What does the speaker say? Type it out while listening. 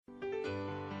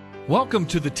Welcome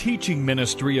to the teaching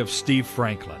ministry of Steve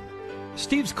Franklin.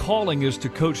 Steve's calling is to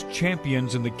coach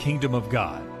champions in the kingdom of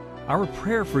God. Our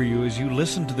prayer for you as you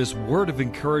listen to this word of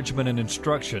encouragement and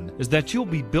instruction is that you'll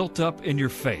be built up in your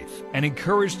faith and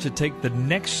encouraged to take the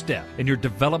next step in your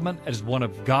development as one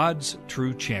of God's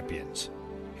true champions.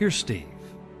 Here's Steve.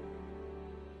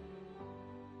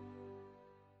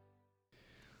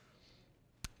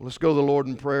 Let's go to the Lord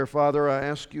in prayer. Father, I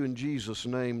ask you in Jesus'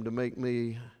 name to make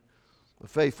me a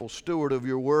faithful steward of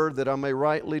your word, that I may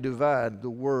rightly divide the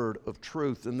word of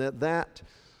truth, and that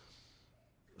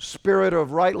spirit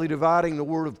of rightly dividing the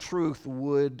word of truth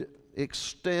would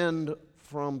extend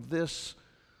from this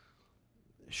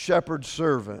shepherd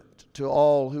servant to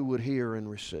all who would hear and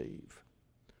receive.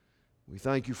 We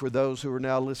thank you for those who are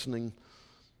now listening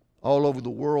all over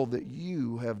the world that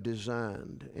you have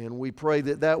designed. And we pray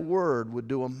that that word would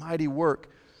do a mighty work.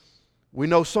 We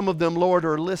know some of them, Lord,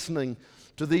 are listening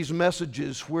to these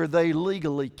messages where they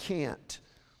legally can't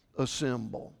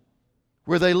assemble,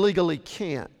 where they legally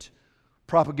can't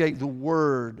propagate the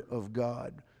word of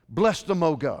God. Bless them,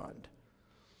 O God.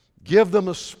 Give them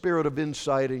a spirit of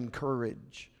insight and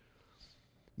courage.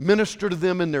 Minister to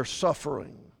them in their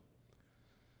suffering.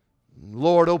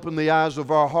 Lord, open the eyes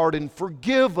of our heart and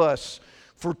forgive us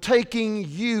for taking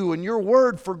you and your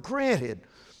word for granted.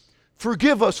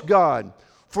 Forgive us, God,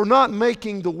 for not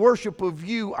making the worship of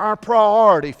you our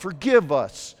priority. Forgive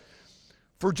us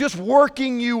for just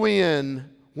working you in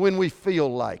when we feel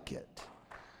like it.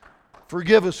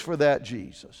 Forgive us for that,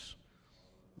 Jesus.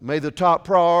 May the top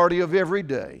priority of every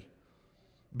day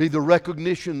be the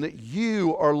recognition that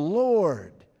you are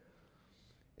Lord,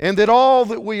 and that all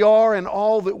that we are and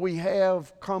all that we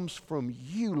have comes from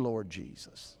you, Lord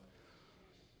Jesus.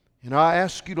 And I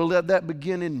ask you to let that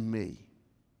begin in me.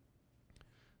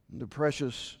 In the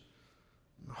precious,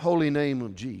 holy name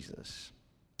of Jesus.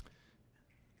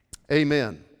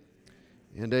 Amen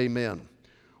and amen.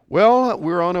 Well,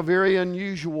 we're on a very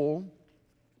unusual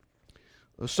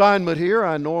assignment here.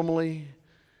 I normally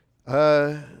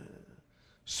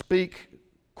speak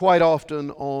quite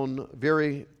often on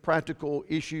very practical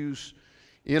issues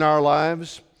in our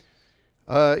lives,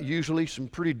 usually some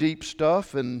pretty deep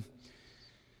stuff. And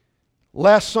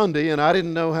last Sunday, and I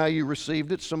didn't know how you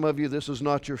received it, some of you this is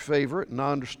not your favorite, and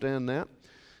I understand that.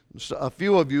 So a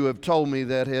few of you have told me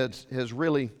that has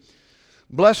really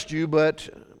blessed you, but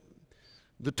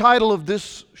the title of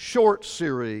this short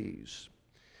series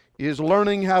is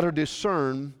Learning How to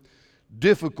Discern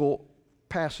Difficult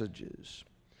Passages.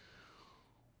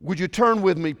 Would you turn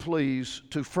with me, please,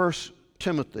 to 1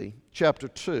 Timothy chapter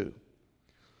 2.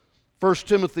 1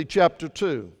 Timothy chapter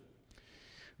 2.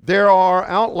 There are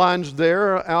outlines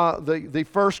there. The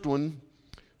first one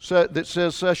that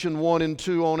says session 1 and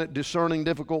 2 on it, Discerning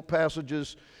Difficult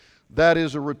Passages. That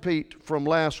is a repeat from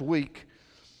last week.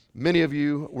 Many of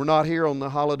you were not here on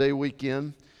the holiday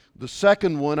weekend. The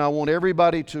second one I want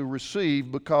everybody to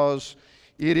receive because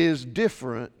it is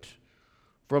different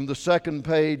from the second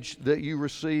page that you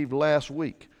received last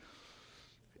week.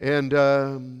 And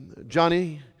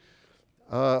Johnny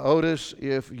Otis,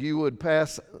 if you would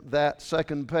pass that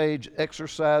second page,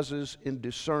 exercises in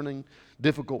discerning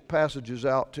difficult passages,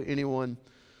 out to anyone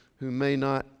who may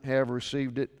not have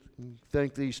received it.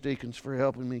 Thank these deacons for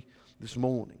helping me this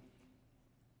morning.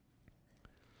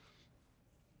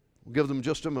 We'll give them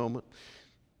just a moment.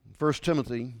 1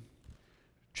 Timothy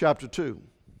chapter 2.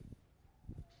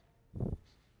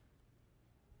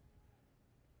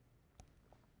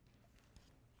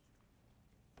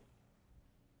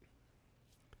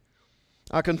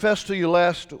 I confessed to you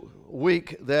last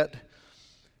week that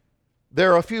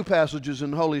there are a few passages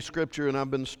in Holy Scripture, and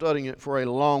I've been studying it for a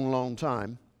long, long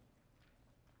time,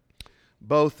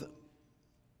 both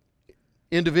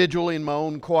individually in my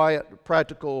own quiet,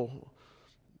 practical,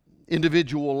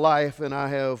 individual life, and I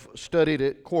have studied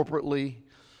it corporately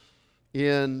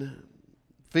in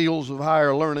fields of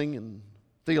higher learning and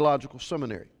theological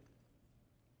seminary.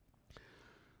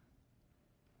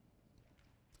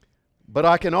 But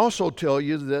I can also tell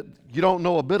you that you don't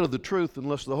know a bit of the truth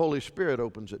unless the Holy Spirit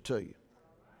opens it to you.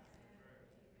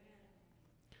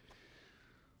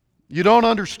 You don't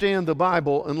understand the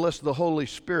Bible unless the Holy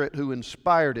Spirit, who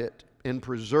inspired it and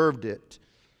preserved it,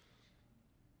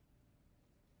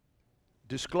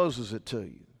 discloses it to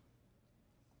you.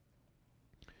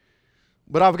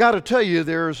 But I've got to tell you,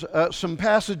 there's some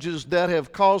passages that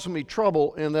have caused me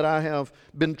trouble and that I have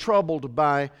been troubled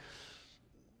by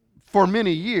for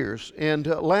many years. And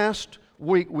last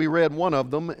week we read one of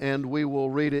them, and we will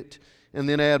read it and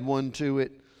then add one to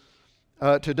it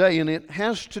today. And it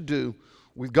has to do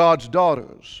with God's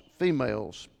daughters,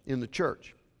 females in the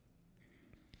church.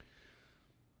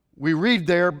 We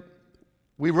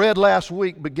read last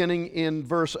week beginning in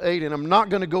verse 8, and I'm not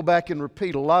going to go back and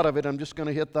repeat a lot of it. I'm just going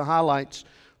to hit the highlights.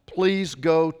 Please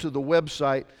go to the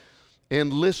website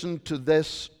and listen to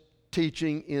this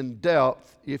teaching in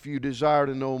depth if you desire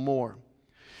to know more.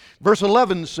 Verse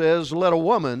 11 says, "Let a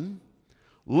woman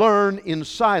learn in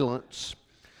silence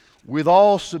with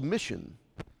all submission."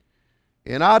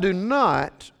 And I do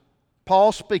not,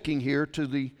 Paul speaking here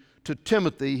to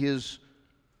Timothy, his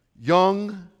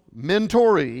young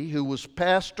mentoree who was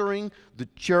pastoring the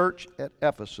church at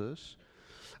Ephesus,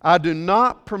 I do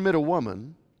not permit a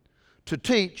woman to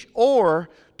teach or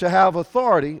to have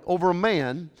authority over a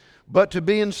man, but to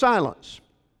be in silence.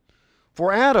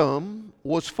 For Adam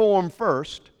was formed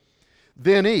first,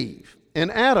 then Eve.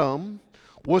 And Adam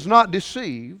was not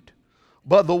deceived,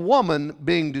 but the woman,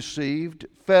 being deceived,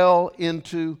 fell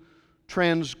into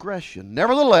transgression.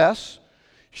 Nevertheless,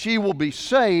 she will be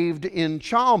saved in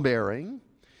childbearing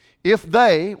if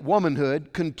they,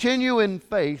 womanhood, continue in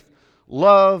faith,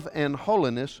 love, and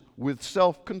holiness with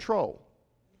self-control.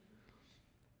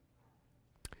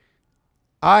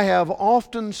 I have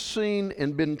often seen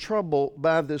and been troubled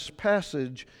by this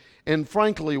passage and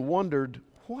frankly wondered,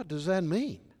 what does that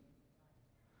mean?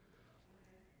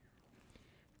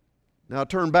 Now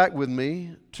turn back with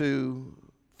me to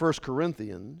 1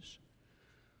 Corinthians.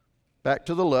 Back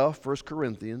to the left, 1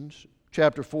 Corinthians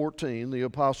chapter 14, the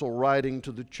apostle writing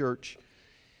to the church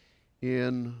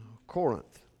in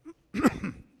Corinth.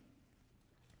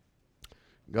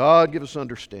 God give us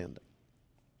understanding.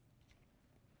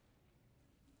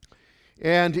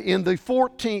 And in the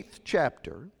 14th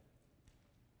chapter,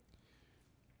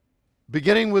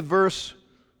 beginning with verse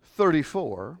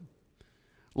 34,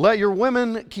 "Let your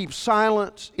women keep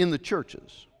silence in the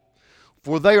churches,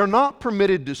 for they are not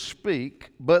permitted to speak,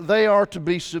 but they are to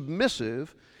be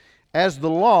submissive, as the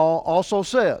law also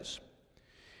says.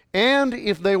 And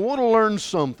if they want to learn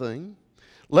something,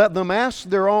 let them ask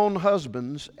their own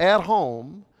husbands at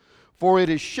home, for it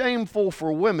is shameful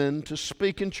for women to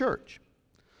speak in church.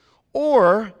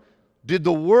 Or did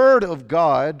the word of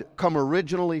God come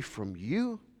originally from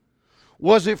you?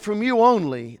 Was it from you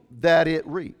only that it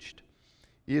reached?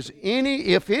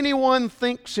 If anyone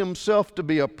thinks himself to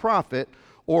be a prophet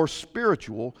or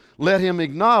spiritual, let him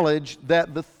acknowledge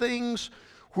that the things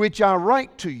which I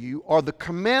write to you are the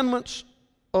commandments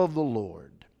of the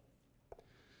Lord."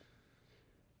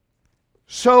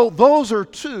 So those are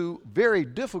two very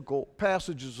difficult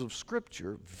passages of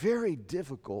Scripture, very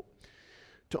difficult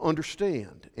to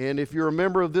understand. And if you're a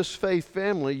member of this faith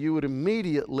family, you would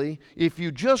immediately, if you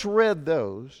just read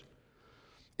those,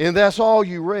 and that's all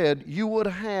you read, you would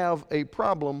have a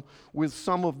problem with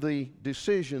some of the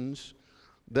decisions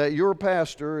that your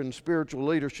pastor and spiritual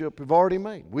leadership have already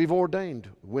made. We've ordained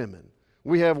women.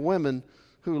 We have women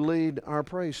who lead our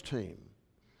praise team.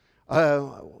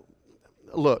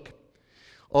 Look,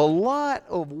 a lot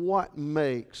of what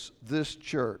makes this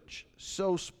church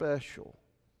so special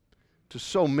to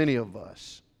so many of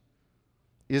us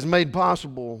is made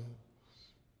possible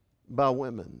by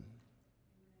women.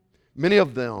 Many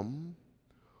of them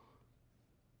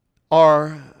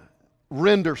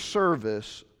render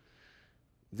service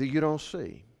that you don't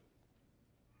see.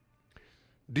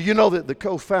 Do you know that the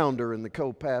co-founder and the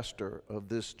co-pastor of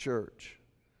this church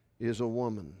is a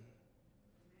woman?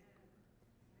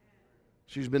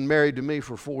 She's been married to me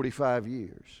for 45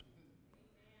 years.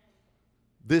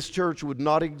 This church would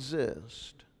not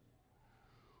exist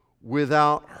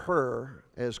without her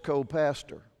as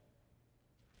co-pastor.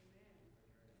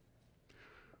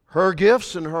 Her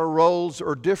gifts and her roles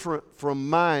are different from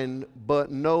mine,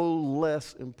 but no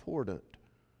less important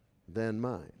than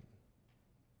mine.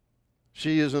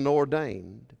 She is an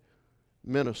ordained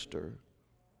minister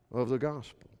of the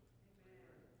gospel.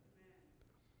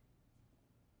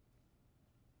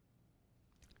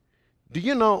 Do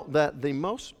you know that the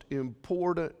most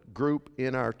important group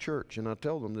in our church, and I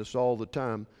tell them this all the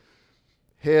time,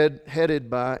 headed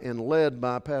by and led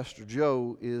by Pastor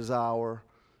Joe, is our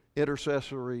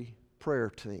intercessory prayer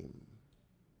team?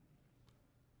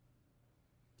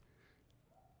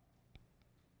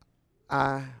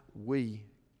 We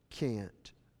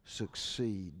can't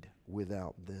succeed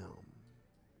without them.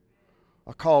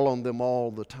 I call on them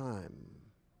all the time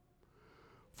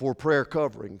for prayer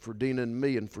covering for Dina and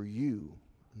me and for you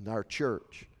and our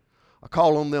church. I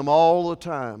call on them all the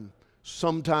time,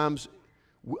 sometimes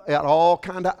at all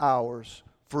kind of hours,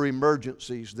 for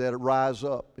emergencies that rise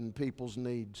up in people's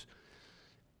needs.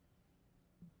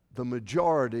 The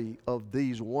majority of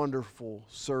these wonderful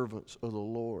servants of the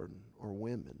Lord are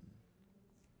women.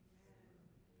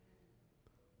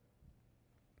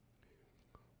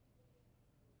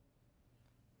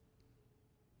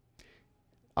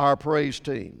 our praise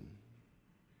team,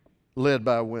 led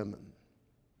by women.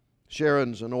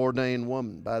 Sharon's an ordained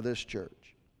woman by this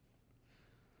church.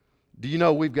 Do you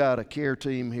know we've got a care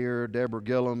team here? Deborah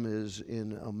Gillum is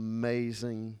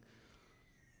amazing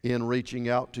in reaching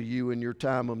out to you in your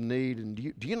time of need. And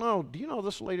do you know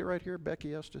this lady right here,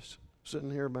 Becky Estes, sitting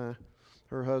here by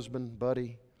her husband,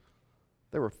 Buddy?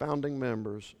 They were founding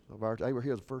members of our. They were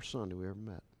here the first Sunday we ever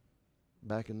met,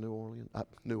 back in New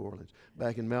Orleans,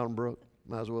 back in Mountain Brook.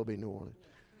 Might as well be New Orleans.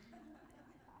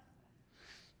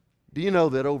 Do you know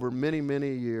that over many,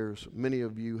 many years, many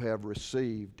of you have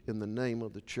received in the name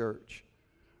of the church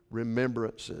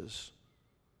remembrances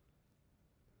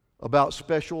about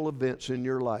special events in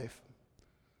your life?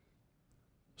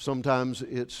 Sometimes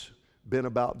it's been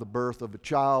about the birth of a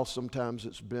child. Sometimes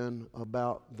it's been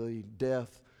about the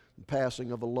death and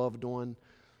passing of a loved one.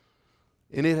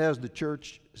 And it has the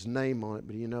church's name on it,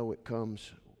 but you know it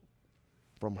comes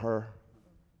from her.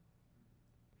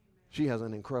 She has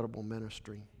an incredible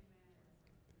ministry.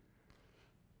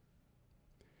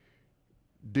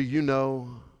 Do you know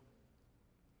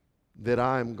that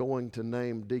I am going to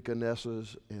name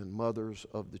deaconesses and mothers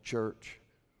of the church?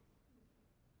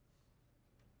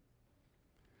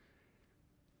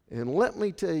 And let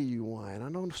me tell you why. And I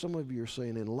know some of you are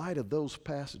saying, in light of those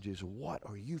passages, what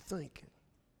are you thinking?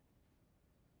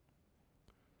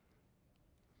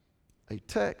 A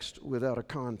text without a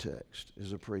context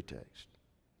is a pretext.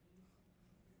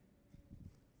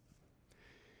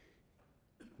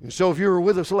 And so if you were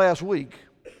with us last week,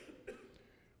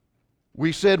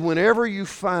 we said whenever you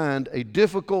find a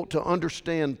difficult to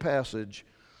understand passage,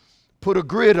 put a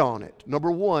grid on it. Number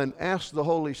one, ask the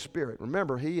Holy Spirit.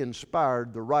 Remember, He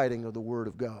inspired the writing of the Word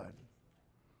of God.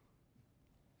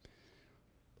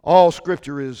 All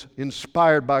Scripture is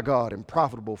inspired by God and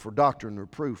profitable for doctrine,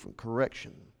 reproof, and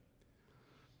correction.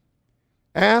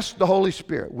 Ask the Holy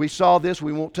Spirit. We saw this.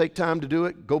 We won't take time to do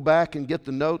it. Go back and get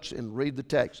the notes and read the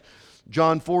text.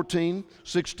 John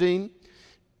 14:16,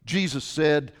 Jesus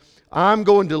said, I'm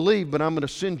going to leave, but I'm going to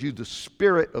send you the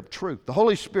Spirit of truth. The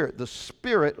Holy Spirit, the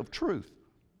Spirit of truth.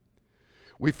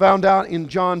 We found out in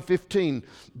John 15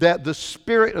 that the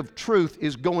Spirit of truth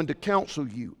is going to counsel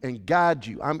you and guide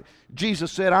you.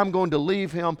 Jesus said, I'm going to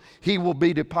leave Him. He will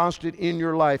be deposited in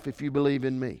your life if you believe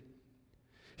in me.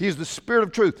 He is the Spirit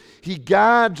of truth. He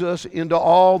guides us into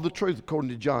all the truth, according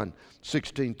to John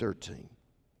 16:13.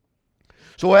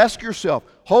 So ask yourself,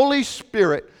 Holy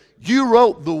Spirit, you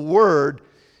wrote the Word.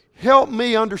 Help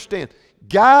me understand.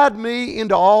 Guide me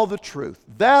into all the truth.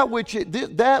 That which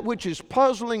is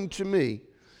puzzling to me,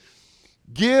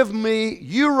 give me,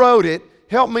 you wrote it,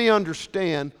 help me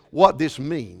understand what this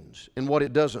means and what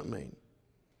it doesn't mean.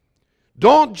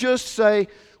 Don't just say,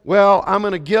 well, I'm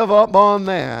going to give up on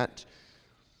that,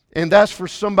 and that's for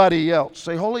somebody else.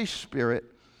 Say, Holy Spirit,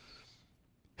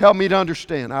 help me to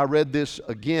understand. I read this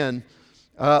again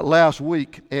last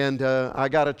week, and I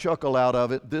got a chuckle out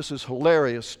of it. This is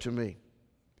hilarious to me.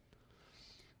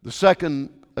 The second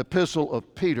epistle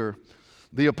of Peter,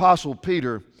 the Apostle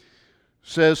Peter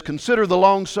says, consider the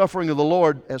long-suffering of the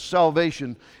Lord as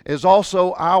salvation, as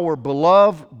also our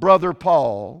beloved brother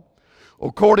Paul,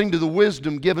 according to the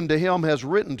wisdom given to him, has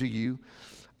written to you,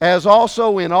 as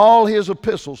also in all his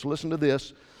epistles, listen to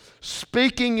this,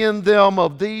 speaking in them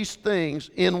of these things,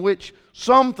 in which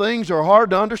some things are hard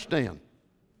to understand.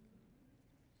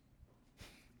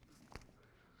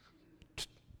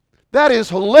 That is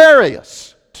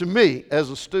hilarious to me as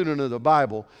a student of the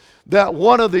Bible, that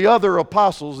one of the other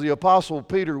apostles, the Apostle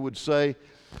Peter, would say,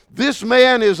 this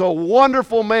man is a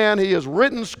wonderful man. He has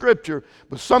written Scripture,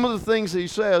 but some of the things he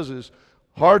says is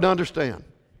hard to understand.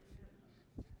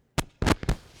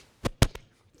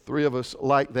 Three of us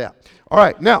like that. All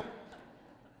right, now,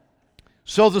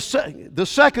 so the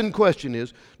second question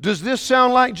is, does this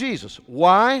sound like Jesus?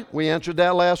 Why? We answered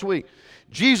that last week.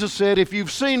 Jesus said, if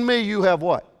you've seen me, you have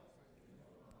what?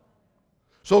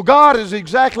 So God is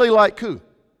exactly like who?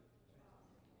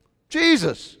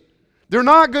 Jesus. They're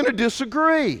not going to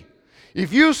disagree.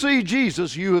 If you see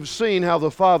Jesus, you have seen how the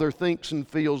Father thinks and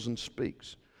feels and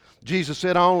speaks. Jesus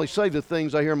said, I only say the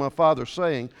things I hear my Father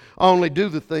saying. I only do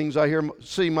the things I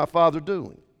see my Father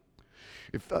doing.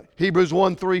 If Hebrews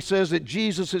 1:3 says that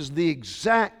Jesus is the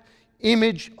exact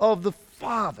image of the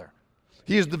Father.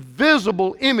 He is the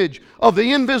visible image of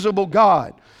the invisible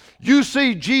God. You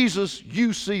see Jesus,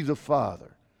 you see the Father.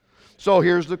 So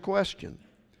here's the question.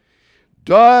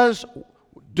 Does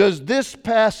this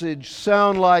passage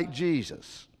sound like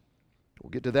Jesus? We'll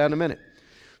get to that in a minute.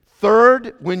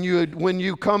 Third, when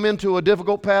you come into a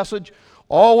difficult passage,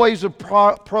 always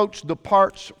approach the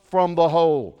parts from the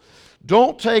whole.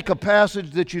 Don't take a passage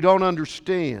that you don't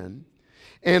understand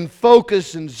and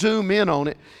focus and zoom in on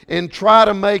it and try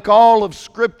to make all of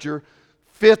Scripture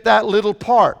fit that little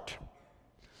part.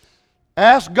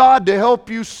 Ask God to help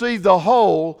you see the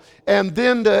whole and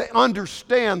then to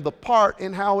understand the part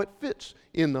and how it fits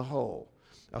in the whole.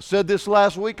 I said this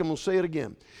last week, I'm going to say it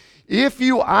again. If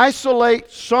you isolate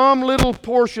some little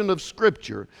portion of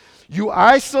Scripture, you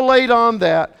isolate on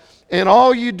that, and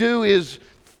all you do is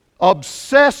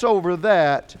obsess over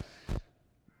that,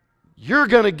 you're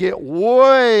going to get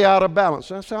way out of balance.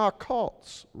 That's how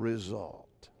cults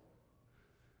result.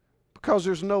 Because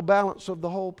there's no balance of the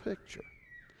whole picture.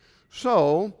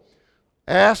 So,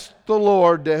 ask the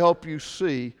Lord to help you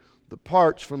see the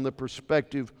parts from the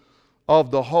perspective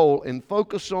of the whole and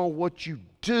focus on what you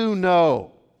do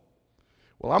know.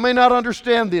 Well, I may not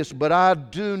understand this, but I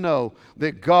do know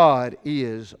that God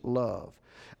is love.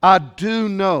 I do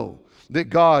know that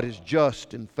God is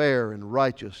just and fair and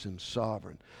righteous and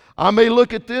sovereign. I may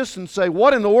look at this and say,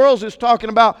 what in the world is this talking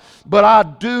about? But I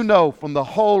do know from the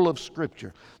whole of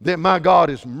Scripture that my God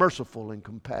is merciful and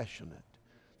compassionate.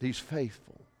 He's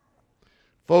faithful.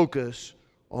 Focus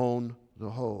on the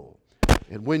whole.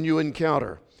 And when you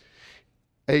encounter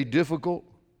a difficult,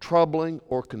 troubling,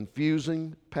 or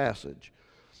confusing passage,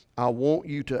 I want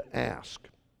you to ask,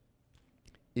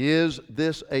 is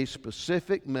this a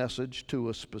specific message to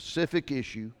a specific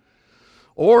issue,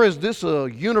 or is this a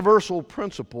universal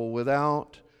principle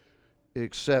without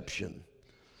exception?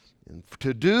 And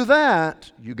to do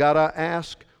that, you got to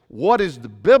ask, what is the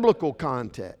biblical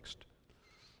context?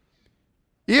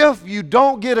 If you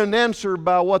don't get an answer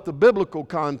by what the biblical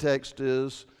context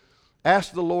is,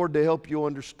 ask the Lord to help you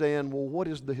understand, well, what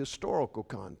is the historical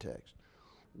context?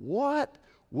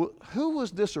 Who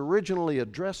was this originally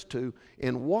addressed to,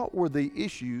 and what were the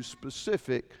issues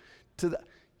specific to that?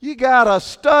 You got to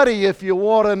study if you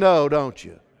want to know, don't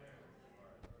you?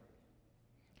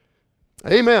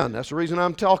 Amen. That's the reason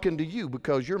I'm talking to you,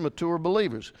 because you're mature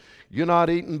believers. You're not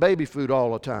eating baby food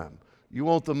all the time. You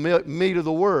want the meat of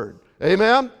the Word.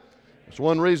 Amen? That's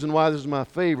one reason why this is my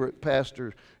favorite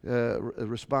pastor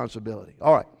responsibility.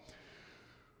 All right.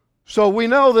 So we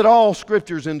know that all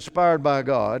Scripture is inspired by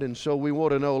God, and so we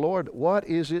want to know, Lord, what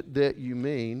is it that you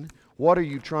mean? What are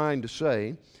you trying to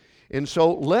say? And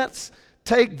so let's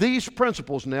take these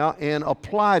principles now and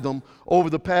apply them over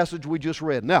the passage we just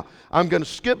read. Now, I'm going to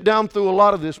skip down through a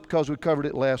lot of this because we covered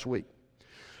it last week.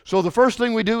 So the first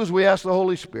thing we do is we ask the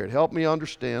Holy Spirit, help me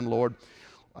understand, Lord,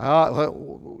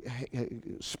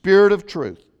 Spirit of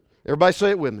truth. Everybody say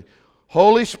it with me.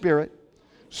 Holy Spirit,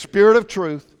 Spirit of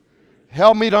truth,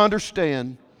 help me to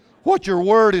understand what your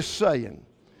Word is saying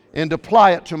and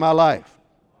apply it to my life.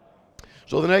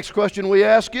 So the next question we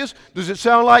ask is, does it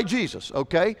sound like Jesus?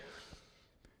 Okay.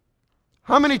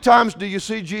 How many times do you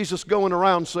see Jesus going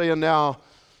around saying, now,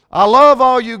 I love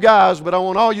all you guys, but I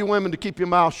want all you women to keep your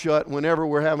mouth shut whenever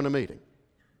we're having a meeting?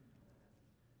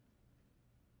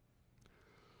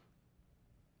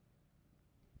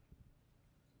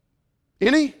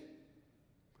 Any?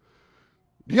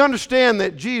 Do you understand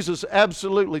that Jesus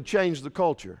absolutely changed the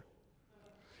culture?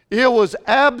 It was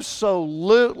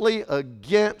absolutely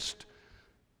against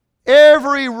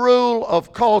every rule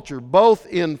of culture, both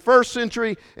in first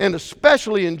century and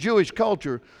especially in Jewish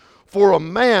culture, for a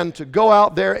man to go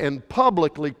out there and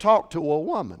publicly talk to a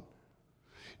woman.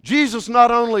 Jesus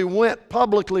not only went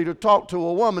publicly to talk to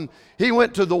a woman, he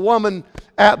went to the woman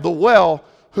at the well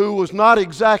who was not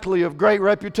exactly of great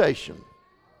reputation.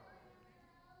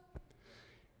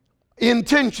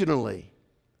 Intentionally,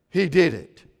 he did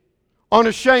it.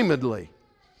 Unashamedly,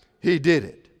 he did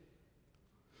it.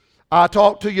 I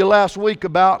talked to you last week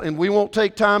about, and we won't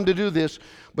take time to do this,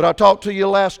 but I talked to you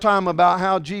last time about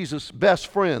how Jesus' best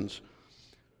friends,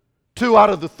 2 out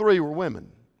of the 3 were women.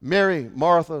 Mary,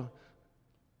 Martha,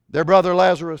 their brother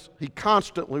Lazarus. He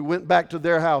constantly went back to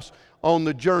their house on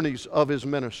the journeys of his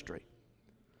ministry.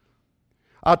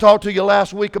 I talked to you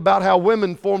last week about how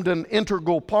women formed an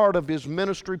integral part of his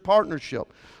ministry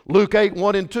partnership. Luke 8,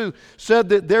 1 and 2 said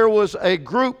that there was a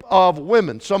group of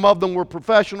women. Some of them were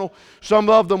professional, some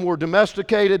of them were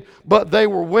domesticated, but they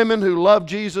were women who loved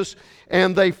Jesus,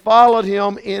 and they followed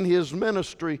him in his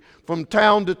ministry from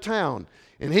town to town.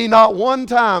 And he, not one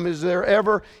time is there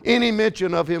ever any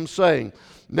mention of him saying,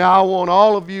 now I want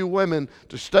all of you women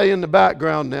to stay in the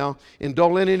background now, and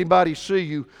don't let anybody see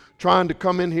you trying to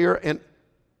come in here and...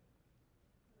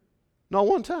 Not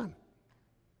one time.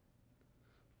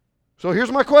 So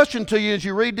here's my question to you as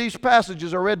you read these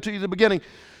passages I read to you at the beginning.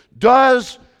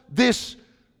 Does this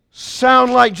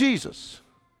sound like Jesus?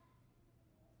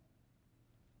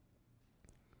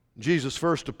 Jesus'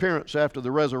 first appearance after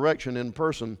the resurrection in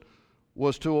person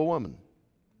was to a woman,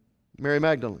 Mary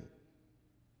Magdalene.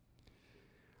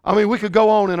 I mean, we could go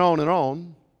on and on and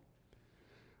on,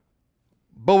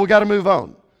 but we got to move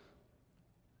on.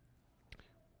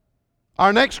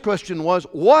 Our next question was,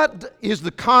 what is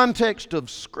the context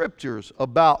of Scriptures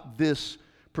about this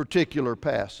particular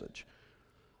passage?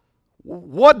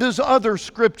 What does other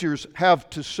Scriptures have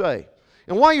to say?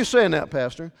 And why are you saying that,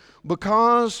 Pastor?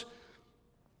 Because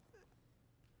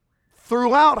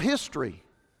throughout history,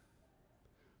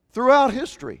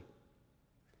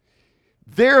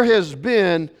 there has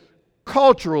been,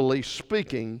 culturally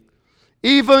speaking,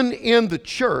 even in the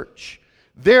church,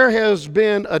 there has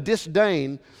been a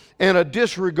disdain and a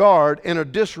disregard and a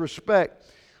disrespect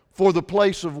for the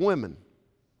place of women.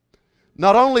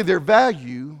 Not only their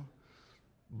value,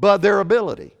 but their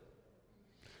ability.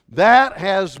 That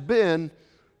has been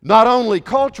not only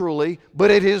culturally,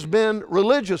 but it has been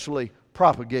religiously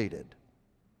propagated.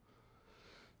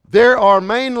 There are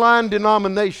mainline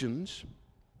denominations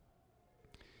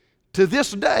to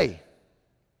this day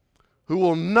who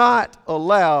will not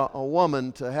allow a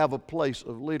woman to have a place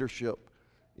of leadership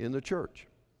in the church.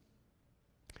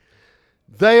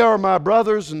 They are my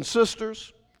brothers and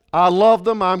sisters. I love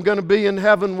them. I'm going to be in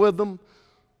heaven with them.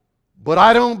 But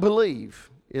I don't believe,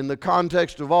 in the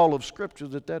context of all of Scripture,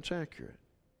 that that's accurate.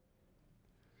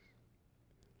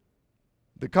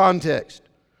 The context.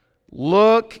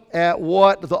 Look at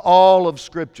what all of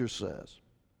Scripture says.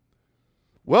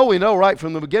 Well, we know right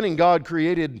from the beginning God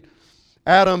created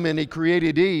Adam and He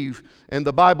created Eve, and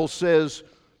the Bible says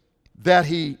that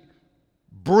He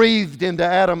breathed into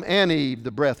Adam and Eve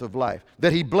the breath of life,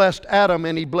 that He blessed Adam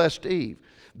and He blessed Eve,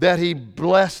 that He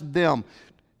blessed them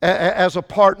as a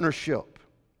partnership.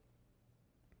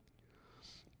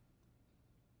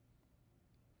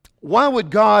 Why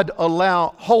would God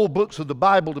allow whole books of the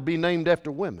Bible to be named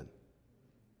after women?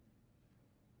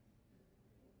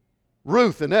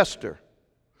 Ruth and Esther.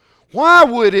 Why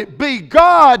would it be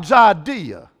God's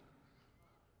idea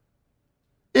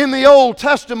in the Old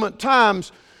Testament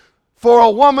times for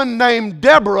a woman named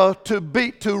Deborah to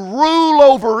rule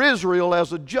over Israel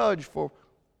as a judge for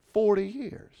 40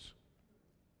 years?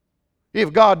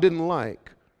 If God didn't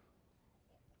like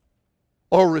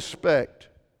or respect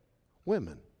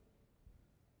women.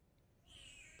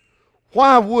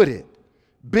 Why would it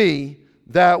be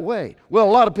that way? Well,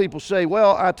 a lot of people say,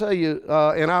 well, I tell you,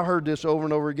 and I heard this over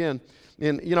and over again,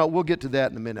 and we'll get to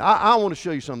that in a minute. I want to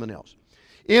show you something else.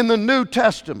 In the New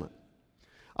Testament,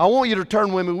 I want you to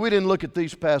turn with me. We didn't look at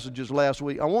these passages last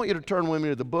week. I want you to turn with me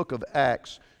to the book of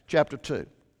Acts, chapter 2.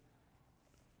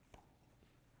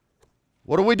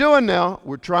 What are we doing now?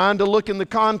 We're trying to look in the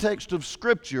context of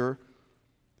Scripture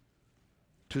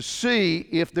to see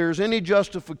if there's any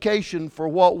justification for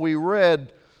what we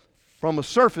read from a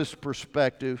surface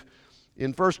perspective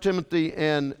in 1 Timothy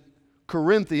and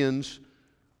Corinthians.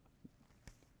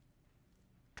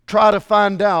 Try to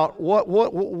find out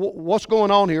what's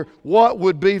going on here, what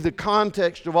would be the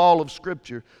context of all of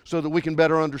Scripture, so that we can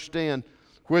better understand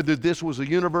whether this was a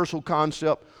universal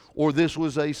concept or this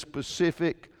was a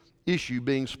specific issue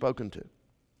being spoken to.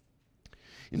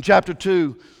 In chapter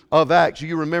 2 of Acts,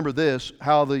 you remember this,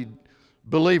 how the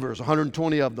believers,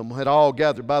 120 of them, had all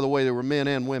gathered. By the way, there were men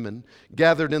and women,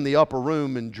 gathered in the upper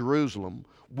room in Jerusalem,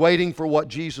 waiting for what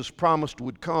Jesus promised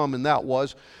would come, and that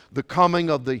was the coming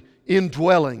of the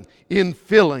indwelling,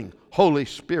 infilling Holy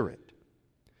Spirit.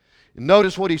 And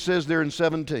notice what he says there in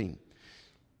 17.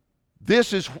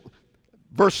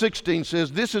 Verse 16 says,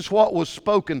 this is what was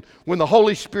spoken when the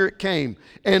Holy Spirit came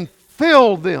and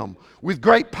filled them with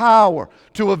great power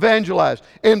to evangelize,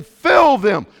 and fill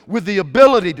them with the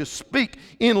ability to speak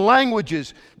in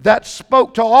languages that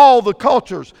spoke to all the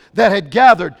cultures that had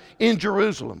gathered in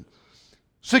Jerusalem.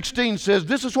 16 says,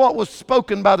 this is what was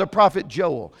spoken by the prophet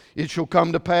Joel. It shall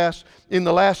come to pass in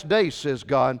the last days, says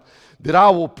God, that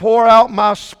I will pour out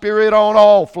my Spirit on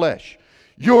all flesh.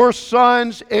 Your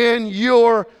sons and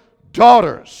your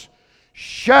daughters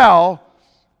shall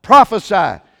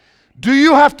prophesy. Do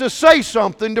you have to say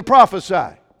something to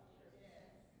prophesy?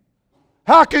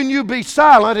 How can you be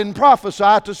silent and prophesy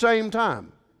at the same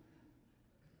time?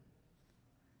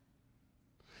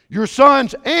 Your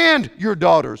sons and your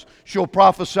daughters shall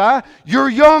prophesy. Your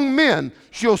young men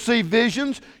shall see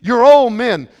visions. Your old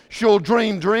men shall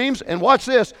dream dreams. And watch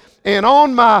this. And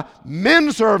on my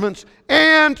men servants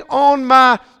and on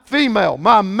my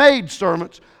my maid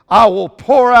servants, I will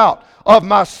pour out of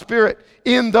my Spirit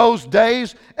in those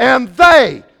days, and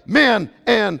they, men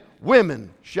and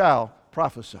women, shall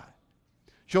prophesy.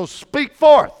 Shall speak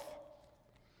forth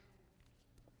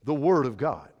the Word of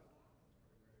God.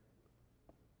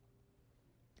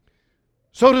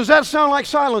 So does that sound like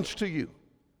silence to you?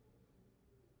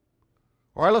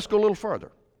 All right, let's go a little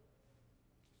further.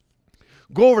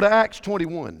 Go over to Acts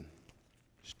 21.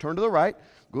 Just turn to the right.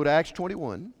 Go to Acts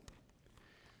 21.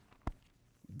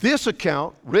 This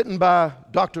account, written by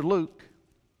Dr. Luke,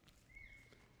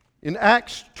 in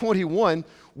Acts 21,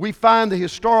 we find the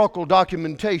historical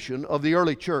documentation of the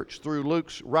early church through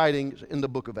Luke's writings in the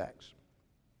book of Acts.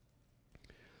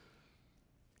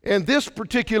 And this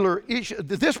particular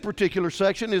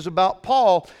section is about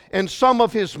Paul and some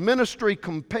of his ministry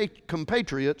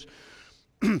compatriots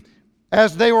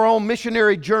as they were on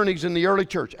missionary journeys in the early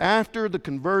church. After the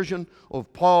conversion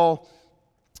of Paul,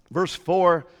 verse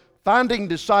 4, finding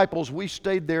disciples, we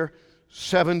stayed there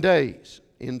 7 days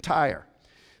in Tyre.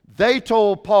 They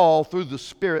told Paul through the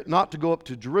Spirit not to go up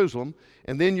to Jerusalem.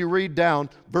 And then you read down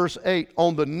verse 8.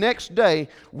 On the next day,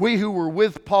 we who were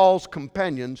with Paul's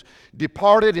companions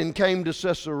departed and came to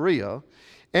Caesarea,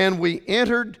 and we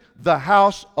entered the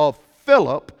house of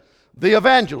Philip the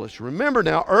evangelist. Remember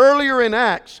now, earlier in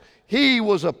Acts, he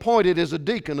was appointed as a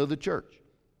deacon of the church.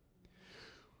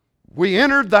 We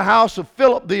entered the house of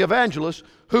Philip the evangelist,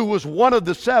 who was one of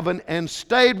the 7, and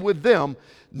stayed with them.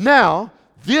 Now,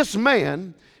 this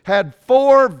man had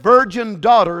 4 virgin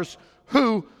daughters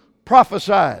who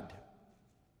prophesied.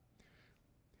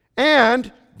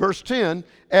 And, verse 10,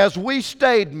 as we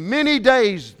stayed many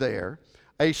days there,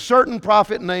 a certain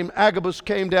prophet named Agabus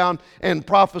came down and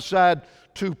prophesied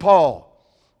to Paul.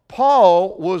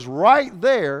 Paul was right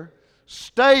there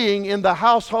staying in the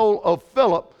household of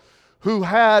Philip, who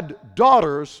had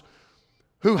daughters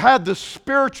who had the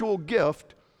spiritual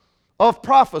gift of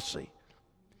prophecy.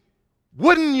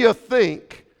 Wouldn't you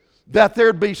think that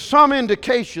there'd be some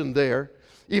indication there,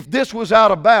 if this was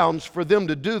out of bounds for them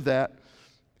to do that,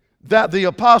 that the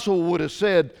apostle would have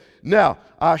said, now,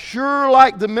 I sure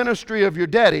like the ministry of your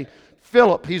daddy,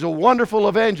 Philip. He's a wonderful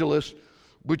evangelist,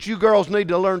 but you girls need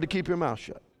to learn to keep your mouth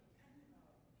shut.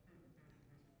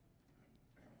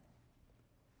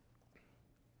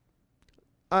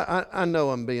 I know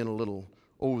I'm being a little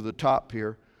over the top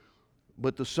here,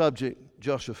 but the subject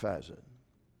justifies it.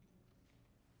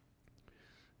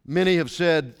 Many have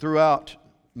said throughout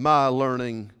my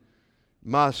learning,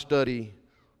 my study,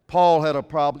 Paul had a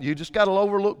problem. You just got to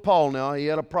overlook Paul now. He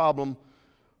had a problem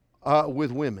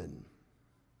with women.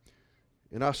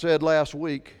 And I said last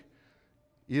week,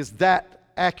 is that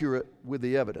accurate with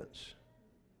the evidence?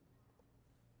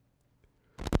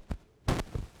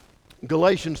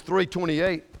 Galatians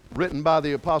 3:28, written by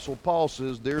the Apostle Paul,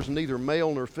 says, there's neither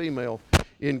male nor female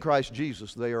in Christ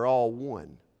Jesus. They are all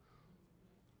one.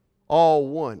 All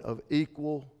one, of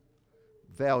equal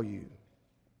value.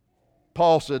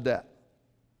 Paul said that.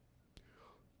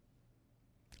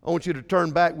 I want you to turn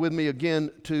back with me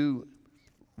again to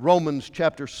Romans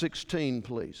chapter 16,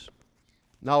 please.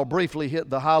 Now I'll briefly hit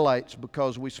the highlights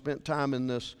because we spent time in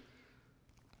this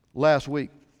last week.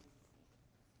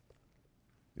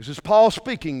 This is Paul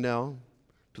speaking now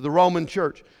to the Roman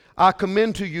church. I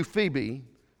commend to you Phoebe,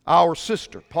 our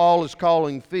sister. Paul is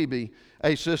calling Phoebe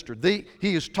a sister.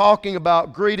 He is talking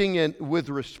about greeting and with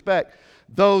respect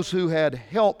those who had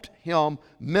helped him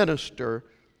minister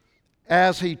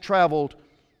as he traveled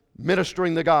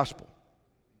ministering the gospel.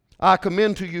 I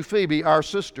commend to you Phoebe, our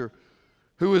sister,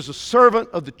 who is a servant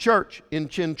of the church in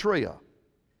Cenchrea.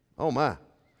 Oh my.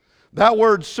 That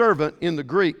word servant in the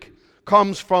Greek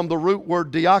comes from the root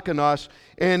word diakonos,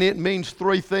 and it means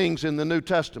 3 things in the New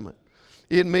Testament.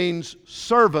 It means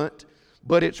servant,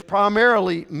 but its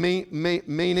primarily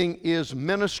meaning is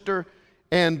minister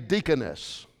and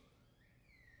deaconess.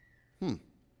 How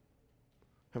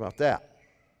about that?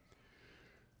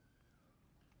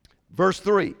 Verse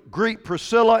 3, greet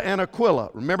Priscilla and Aquila.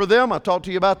 Remember them? I talked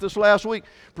to you about this last week.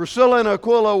 Priscilla and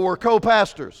Aquila were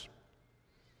co-pastors.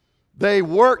 They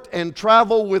worked and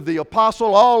traveled with the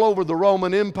apostle all over the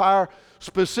Roman Empire,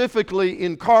 specifically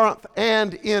in Corinth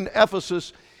and in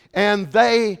Ephesus, and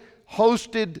they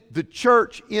hosted the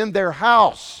church in their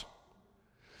house.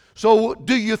 So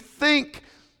do you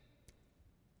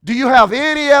have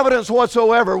any evidence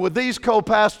whatsoever with these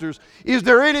co-pastors? Is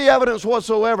there any evidence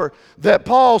whatsoever that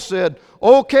Paul said,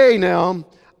 okay now,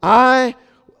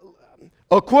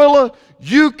 Aquila,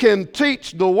 you can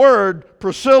teach the word.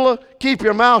 Priscilla, keep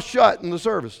your mouth shut in the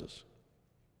services?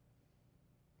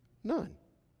 None.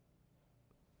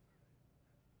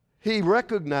 He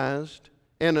recognized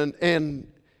and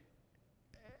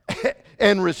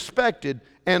respected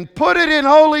and put it in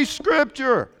Holy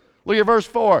Scripture. Look at verse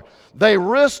 4. They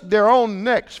risked their own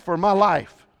necks for my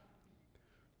life,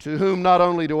 to whom not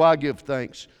only do I give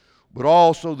thanks, but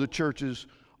also the churches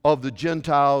of the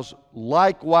Gentiles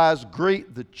likewise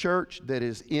greet the church that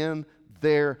is in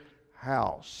their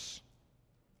house.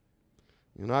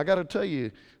 I got to tell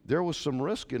you, there was some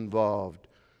risk involved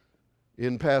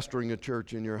in pastoring a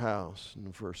church in your house in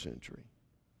the first century?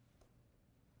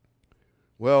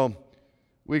 Well,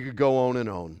 we could go on and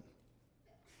on.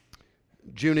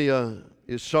 Junia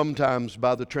is sometimes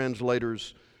by the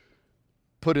translators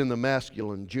put in the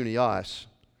masculine, Junias,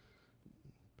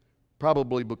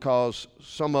 probably because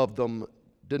some of them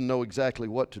didn't know exactly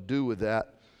what to do with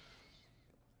that.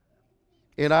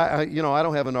 And I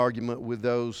don't have an argument with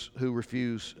those who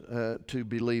refuse to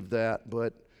believe that,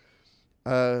 but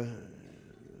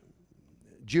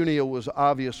Junia was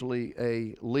obviously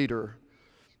a leader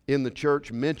in the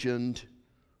church mentioned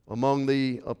among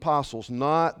the apostles,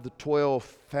 not the 12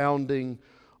 founding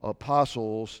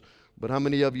apostles, but how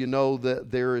many of you know that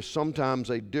there is sometimes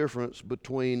a difference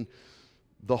between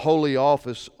the holy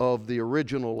office of the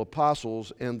original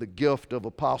apostles and the gift of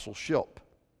apostleship?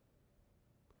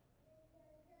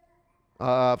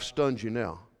 I've stunned you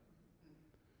now.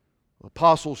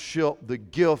 Apostleship, the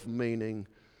gift meaning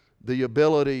the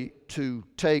ability to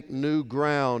take new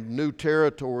ground, new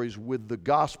territories with the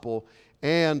gospel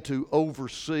and to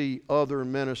oversee other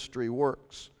ministry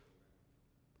works.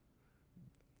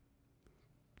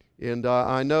 And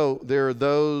I know there are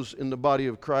those in the body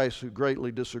of Christ who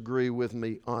greatly disagree with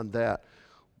me on that,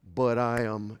 but I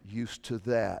am used to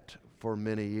that for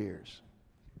many years.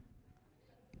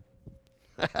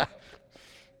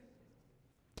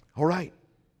 All right,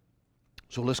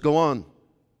 so let's go on.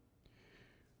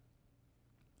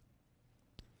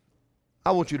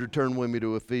 I want you to turn with me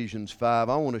to Ephesians 5.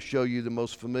 I want to show you the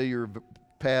most familiar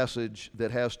passage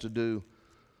that has to do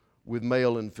with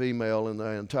male and female in the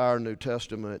entire New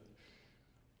Testament.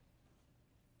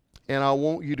 And I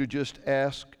want you to just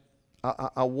ask,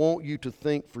 I want you to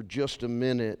think for just a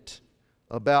minute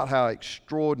about how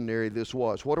extraordinary this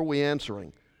was. What are we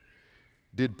answering?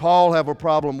 Did Paul have a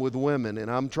problem with women?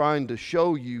 And I'm trying to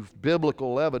show you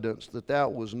biblical evidence that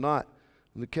that was not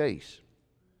the case.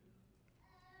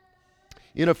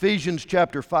 In Ephesians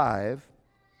chapter 5,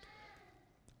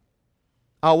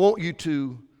 I want you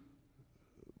to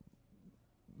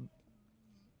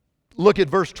look at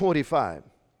verse 25.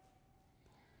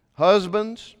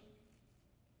 Husbands,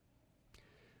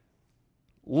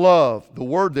 love, the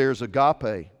word there is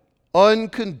agape,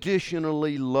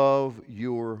 unconditionally love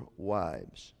your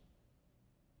wives.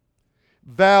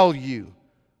 Value.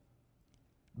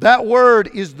 That word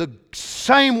is the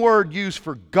same word used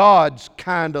for God's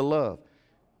kind of love.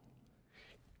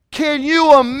 Can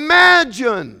you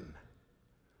imagine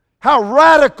how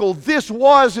radical this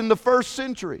was in the first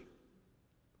century?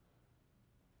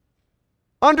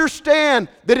 Understand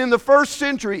that in the first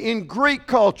century, in Greek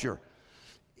culture,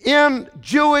 in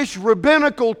Jewish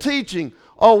rabbinical teaching,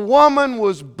 a woman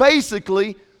was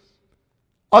basically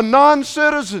a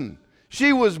non-citizen.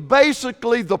 She was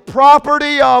basically the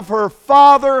property of her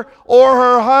father or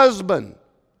her husband.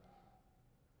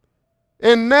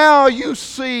 And now you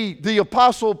see the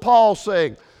Apostle Paul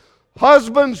saying,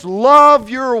 husbands, love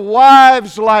your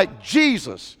wives like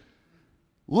Jesus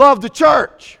loved the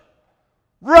church.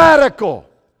 Radical.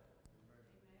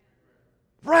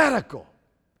 Radical.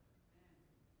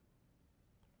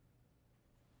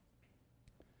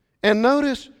 And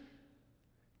notice,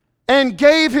 and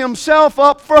gave himself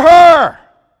up for her.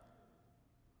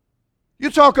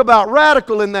 You talk about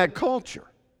radical in that culture.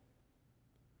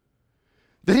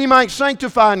 That he might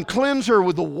sanctify and cleanse her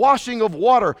with the washing of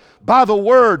water by the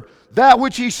word, that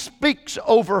which he speaks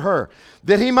over her.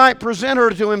 That he might present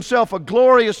her to himself a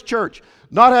glorious church,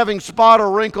 not having spot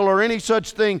or wrinkle or any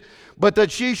such thing, but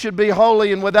that she should be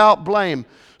holy and without blame.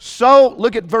 So,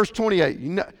 look at verse 28.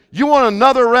 You want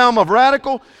another realm of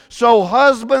radical? So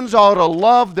husbands ought to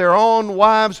love their own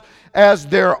wives as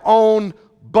their own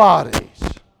bodies.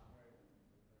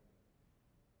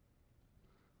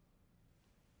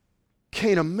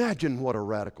 Can't imagine what a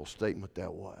radical statement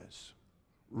that was.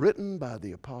 Written by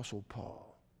the Apostle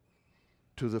Paul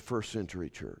to the first century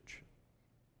church.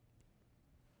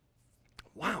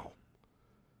 Wow.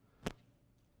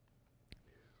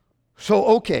 So,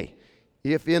 okay,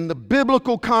 if in the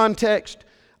biblical context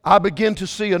I begin to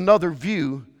see another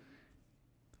view,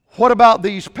 what about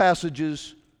these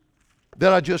passages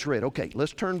that I just read? Okay,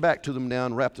 let's turn back to them now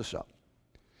and wrap this up.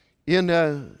 In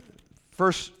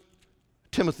 1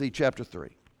 Timothy chapter 3,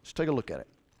 let's take a look at it.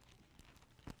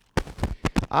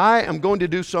 I am going to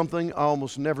do something I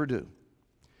almost never do.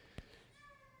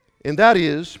 And that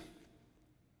is,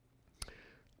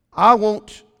 I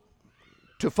want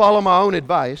to follow my own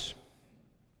advice.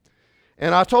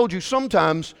 And I told you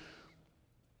sometimes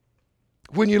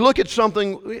when you look at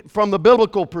something from the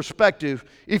biblical perspective,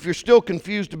 if you're still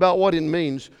confused about what it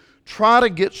means, try to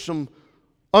get some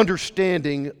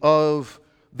understanding of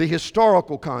the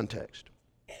historical context.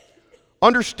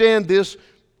 Understand this,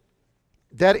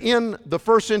 that in the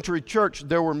first century church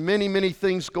there were many, many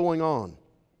things going on.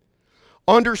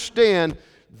 Understand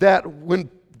that when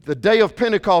the day of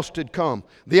Pentecost had come,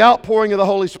 the outpouring of the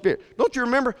Holy Spirit. Don't you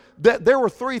remember that there were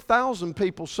 3,000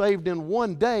 people saved in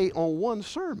one day on one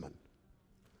sermon?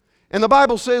 And the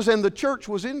Bible says, and the church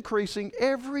was increasing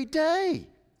every day.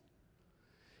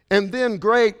 And then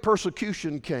great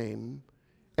persecution came,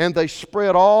 and they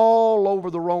spread all over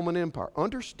the Roman Empire.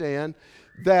 Understand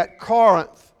that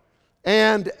Corinth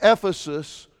and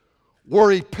Ephesus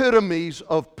were epitomes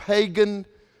of pagan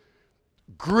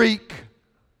Greek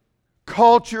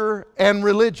culture and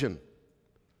religion.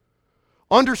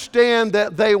 Understand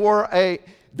that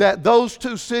that those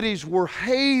two cities were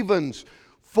havens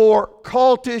for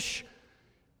cultish,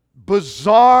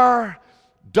 bizarre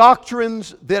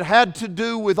doctrines that had to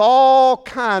do with all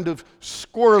kind of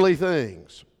squirrely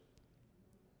things.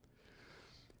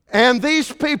 And these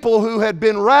people who had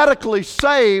been radically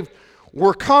saved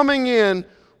were coming in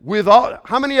with all.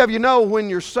 How many of you know when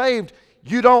you're saved,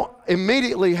 you don't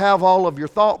immediately have all of your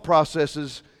thought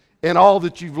processes and all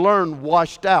that you've learned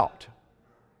washed out?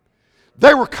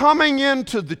 They were coming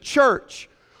into the church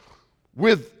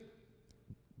with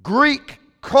Greek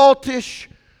cultish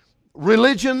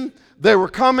religion. They were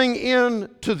coming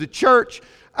into the church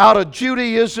out of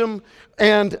Judaism,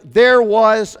 and there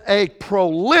was a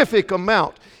prolific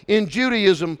amount in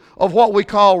Judaism of what we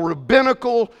call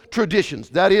rabbinical traditions.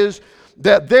 That is,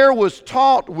 that there was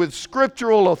taught with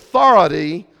scriptural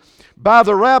authority by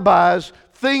the rabbis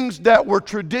things that were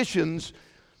traditions,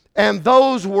 and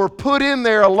those were put in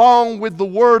there along with the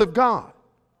Word of God.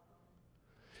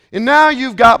 And now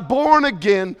you've got born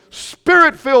again,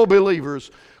 Spirit-filled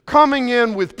believers coming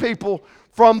in with people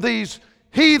from these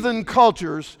heathen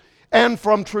cultures and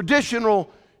from traditional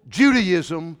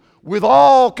Judaism with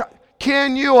all.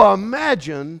 Can you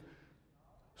imagine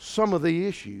some of the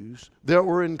issues that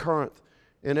were in Corinth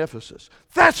and Ephesus?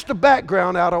 That's the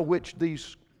background out of which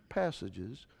these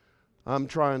passages I'm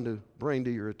trying to bring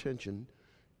to your attention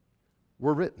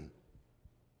were written.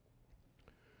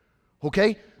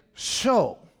 Okay,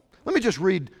 so let me just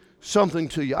read something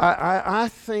to you. I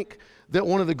think that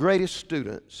one of the greatest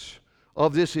students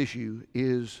of this issue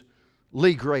is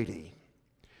Lee Grady.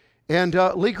 And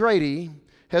Lee Grady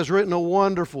has written a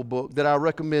wonderful book that I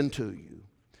recommend to you.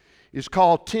 It's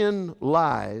called 10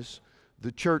 Lies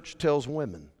the Church Tells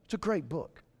Women. It's a great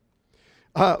book.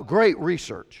 Great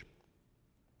research.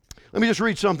 Let me just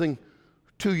read something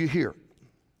to you here.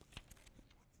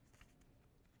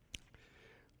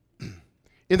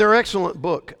 In their excellent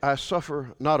book, I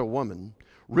Suffer Not a Woman,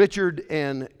 Richard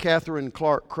and Catherine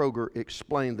Clark Kroger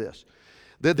explained this,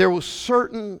 that there was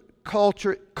certain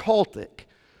cultic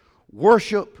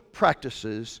worship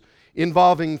practices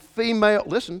involving female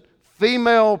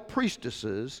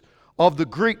priestesses of the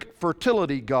Greek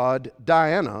fertility god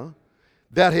Diana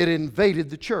that had invaded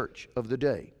the church of the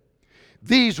day.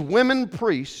 These women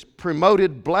priests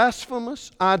promoted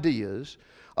blasphemous ideas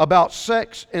about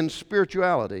sex and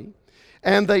spirituality,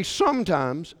 and they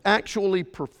sometimes actually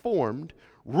performed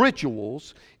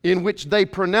rituals in which they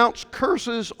pronounced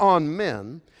curses on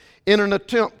men in an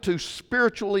attempt to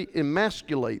spiritually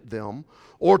emasculate them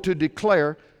or to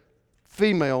declare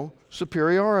female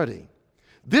superiority.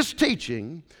 This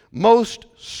teaching most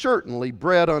certainly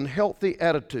bred unhealthy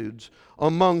attitudes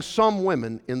among some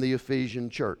women in the Ephesian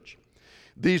church.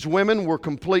 These women were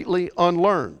completely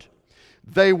unlearned.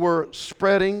 They were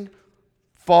spreading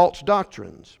false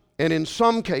doctrines, and in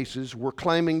some cases were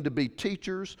claiming to be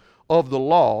teachers of the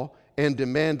law and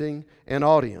demanding an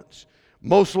audience,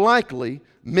 most likely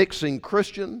mixing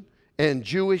Christian and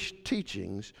Jewish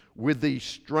teachings with these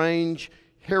strange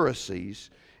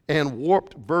heresies and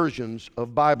warped versions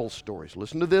of Bible stories.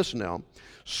 Listen to this now.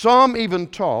 Some even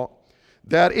taught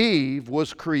that Eve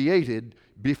was created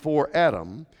before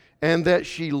Adam and that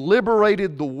she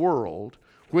liberated the world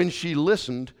when she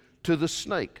listened to the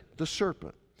snake, the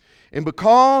serpent. And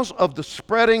because of the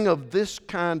spreading of this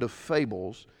kind of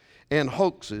fables and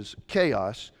hoaxes,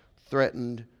 chaos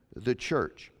threatened the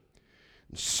church.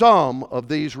 Some of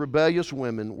these rebellious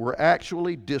women were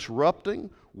actually disrupting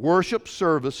worship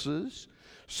services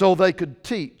so they could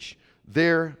teach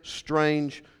their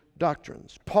strange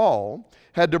doctrines. Paul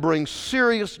had to bring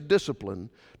serious discipline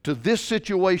to this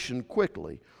situation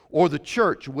quickly, or the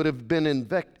church would have been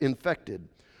infected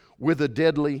with a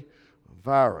deadly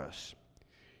virus.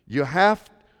 You have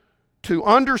to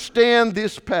understand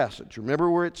this passage.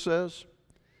 Remember where it says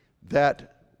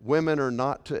that women are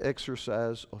not to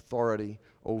exercise authority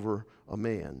over a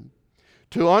man.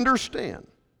 To understand,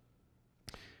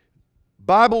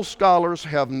 Bible scholars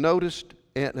have noticed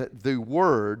the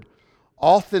word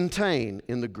authentane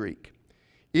in the Greek.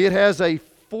 It has a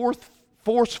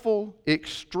forceful,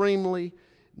 extremely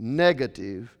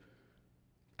negative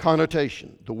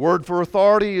connotation. The word for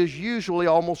authority is usually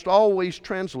almost always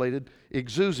translated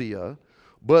exousia,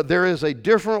 but there is a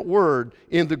different word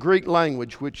in the Greek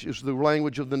language, which is the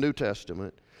language of the New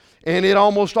Testament, and it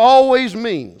almost always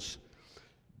means,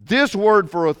 this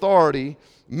word for authority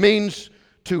means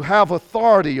to have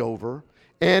authority over,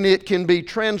 and it can be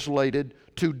translated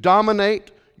to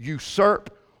dominate,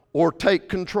 usurp, or take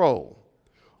control.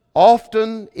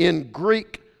 Often in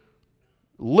Greek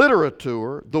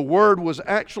literature, the word was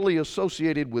actually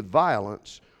associated with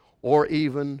violence or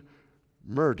even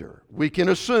murder. We can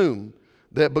assume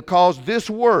that because this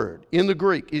word in the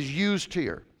Greek is used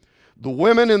here, the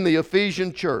women in the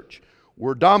Ephesian church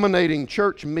were dominating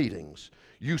church meetings,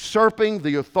 usurping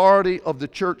the authority of the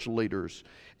church leaders,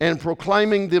 and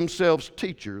proclaiming themselves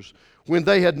teachers when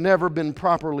they had never been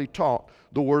properly taught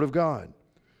the Word of God.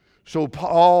 So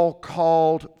Paul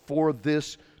called for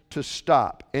this to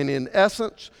stop. And in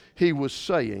essence, he was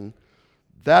saying,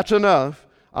 that's enough.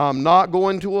 I'm not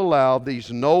going to allow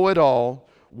these know-it-all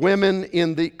women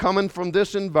coming from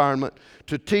this environment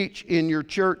to teach in your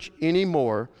church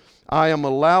anymore.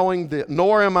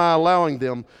 Nor am I allowing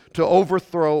them to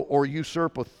overthrow or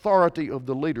usurp authority of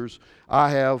the leaders I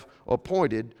have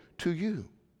appointed to you.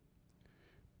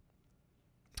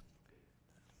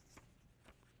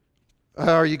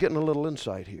 Are you getting a little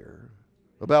insight here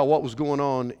about what was going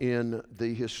on in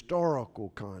the historical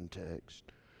context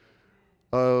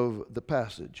of the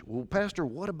passage? Well, Pastor,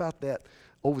 what about that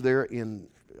over there in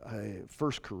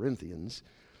 1 Corinthians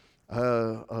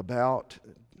about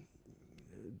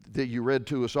that you read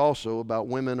to us also about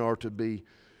women are to be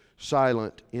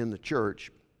silent in the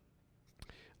church?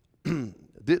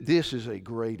 This is a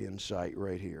great insight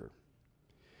right here.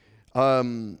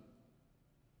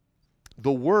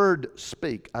 The word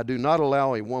speak, I do not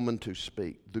allow a woman to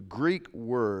speak. The Greek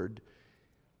word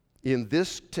in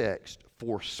this text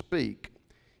for speak,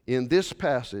 in this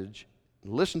passage,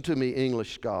 listen to me,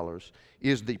 English scholars,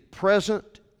 is the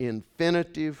present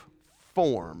infinitive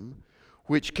form,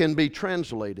 which can be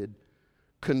translated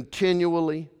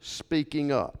continually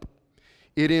speaking up.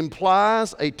 It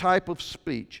implies a type of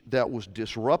speech that was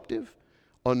disruptive,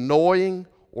 annoying,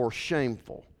 or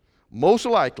shameful. Most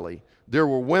likely, there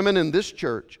were women in this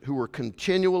church who were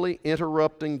continually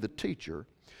interrupting the teacher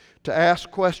to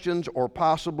ask questions or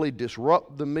possibly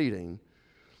disrupt the meeting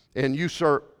and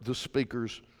usurp the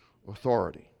speaker's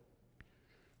authority.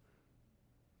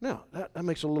 Now, that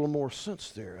makes a little more sense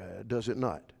there, does it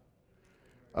not?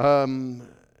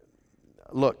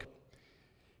 Look,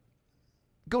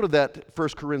 go to that 1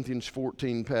 Corinthians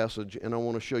 14 passage, and I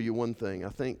want to show you one thing. I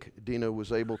think Dina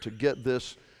was able to get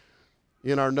this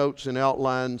in our notes and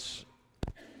outlines.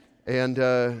 And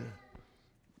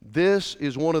this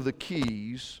is one of the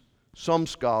keys, some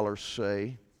scholars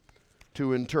say,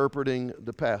 to interpreting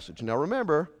the passage. Now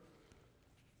remember,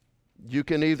 you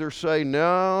can either say,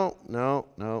 no.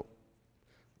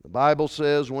 The Bible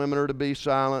says women are to be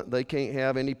silent. They can't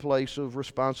have any place of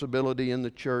responsibility in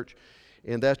the church.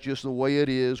 And that's just the way it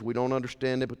is. We don't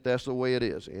understand it, but that's the way it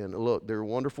is. And look, there are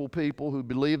wonderful people who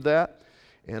believe that.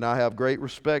 And I have great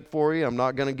respect for you. I'm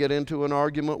not going to get into an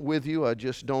argument with you. I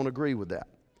just don't agree with that.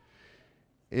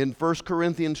 In 1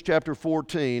 Corinthians chapter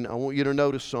 14, I want you to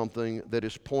notice something that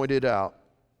is pointed out.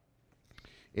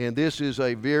 And this is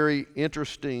a very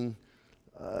interesting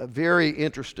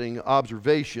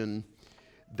observation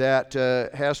that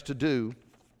has to do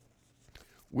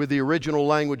with the original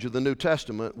language of the New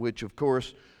Testament, which of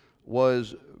course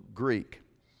was Greek.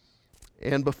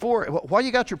 And while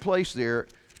you got your place there,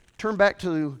 turn back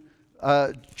to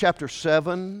chapter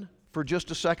 7 for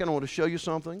just a second. I want to show you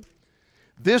something.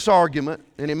 This argument,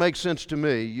 and it makes sense to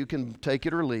me, you can take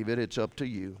it or leave it, it's up to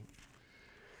you.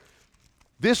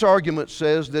 This argument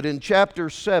says that in chapter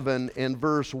 7 and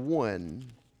verse 1,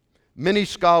 many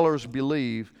scholars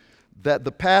believe that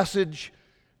the passages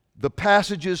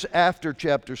after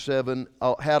chapter 7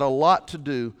 had a lot to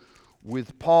do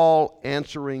with Paul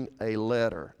answering a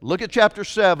letter. Look at chapter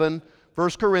 7, 1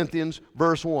 Corinthians,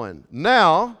 verse 1.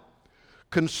 Now,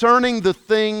 concerning the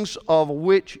things of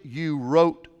which you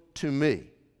wrote to me.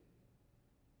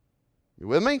 You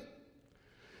with me?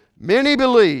 Many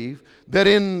believe that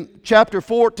in chapter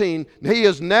 14, he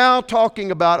is now talking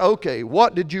about, okay,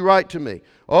 what did you write to me?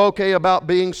 Okay, about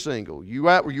being single. You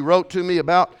wrote to me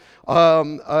about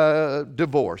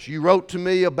divorce. You wrote to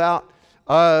me about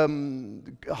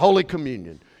Holy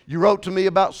Communion. You wrote to me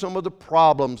about some of the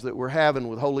problems that we're having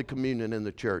with Holy Communion in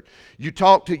the church.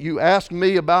 You asked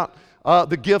me about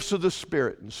the gifts of the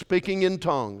Spirit and speaking in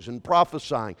tongues and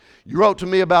prophesying. You wrote to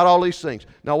me about all these things.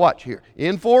 Now watch here.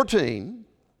 In 14,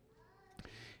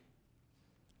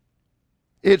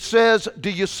 it says, do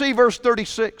you see verse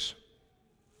 36?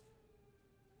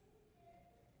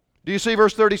 Do you see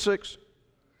verse 36?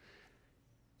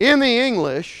 In the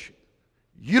English,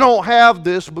 you don't have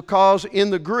this because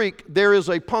in the Greek there is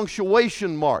a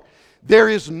punctuation mark. There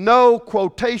is no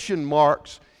quotation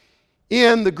marks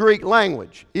in the Greek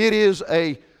language. It is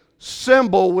a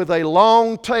symbol with a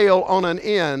long tail on an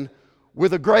end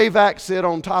with a grave accent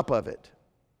on top of it.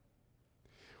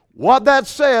 What that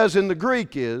says in the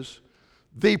Greek is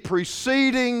the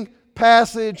preceding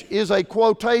passage is a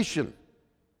quotation.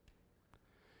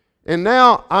 And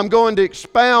now I'm going to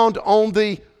expound on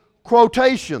the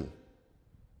quotation.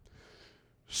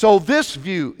 So this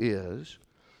view is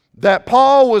that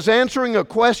Paul was answering a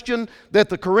question that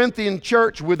the Corinthian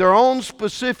church with their own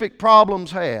specific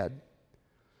problems had,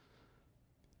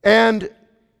 and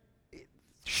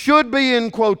should be in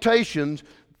quotations,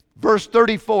 verse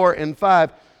 34 and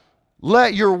 5,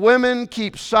 let your women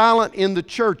keep silent in the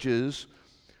churches,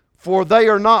 for they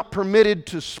are not permitted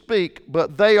to speak,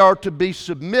 but they are to be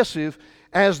submissive,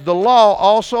 as the law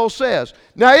also says.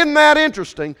 Now, isn't that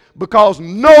interesting? Because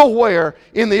nowhere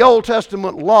in the Old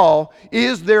Testament law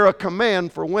is there a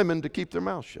command for women to keep their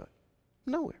mouths shut.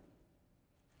 Nowhere.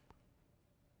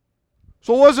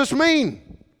 So what does this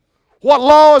mean? What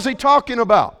law is he talking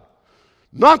about?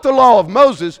 Not the law of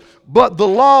Moses, but the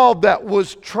law that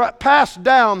was passed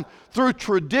down through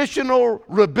traditional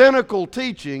rabbinical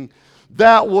teaching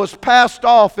that was passed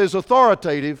off as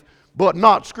authoritative, but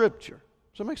not Scripture.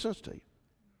 Does that make sense to you?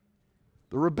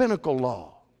 The rabbinical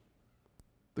law,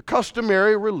 the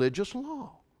customary religious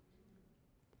law.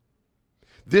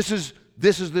 This is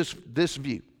this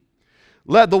view.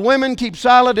 Let the women keep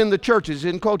silent in the churches,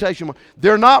 in quotation marks.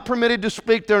 They're not permitted to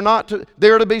speak. They're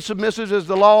to be submissive, as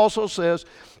the law also says.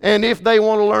 And if they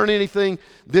want to learn anything,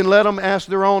 then let them ask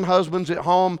their own husbands at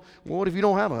home. Well, what if you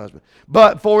don't have a husband?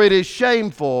 But for it is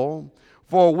shameful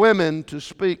for women to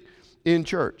speak in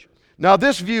church. Now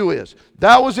this view is,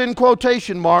 that was in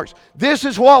quotation marks. This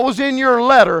is what was in your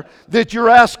letter that you're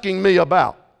asking me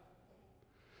about.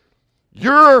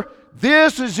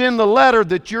 This is in the letter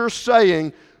that you're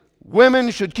saying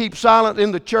women should keep silent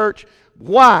in the church.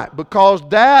 Why? Because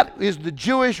that is the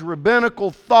Jewish rabbinical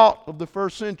thought of the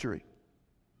first century.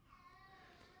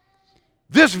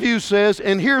 This view says,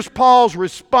 and here's Paul's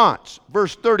response,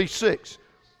 verse 36,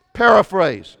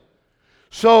 paraphrase.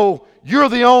 So you're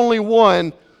the only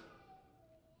one.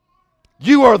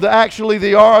 You are actually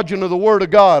the origin of the Word of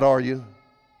God, are you?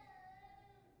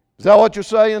 Is that what you're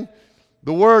saying?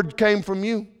 The Word came from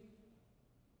you?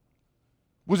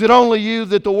 Was it only you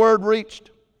that the Word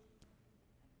reached?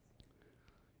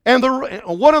 And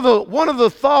one of the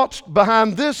thoughts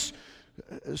behind this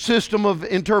system of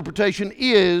interpretation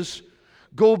is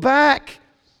go back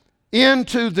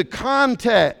into the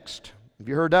context. Have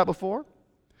you heard that before?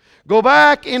 Go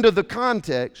back into the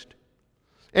context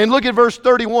and look at verse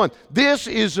 31. This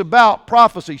is about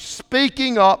prophecy,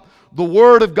 speaking up the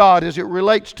Word of God as it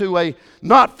relates to a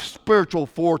not spiritual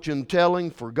fortune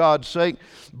telling for God's sake,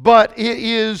 but it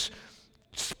is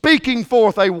speaking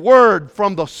forth a word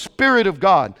from the Spirit of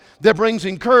God that brings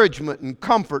encouragement and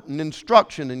comfort and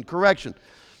instruction and correction.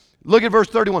 Look at verse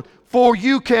 31. For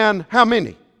you can, how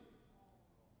many?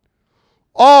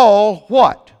 All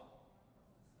what?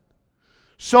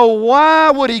 So why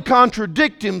would he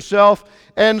contradict himself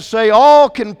and say all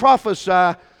can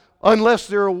prophesy unless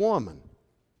they're a woman?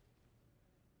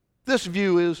 This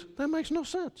view is, that makes no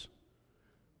sense.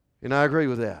 And I agree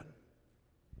with that.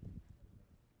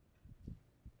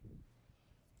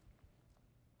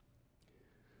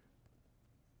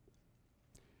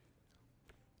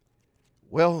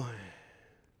 Well,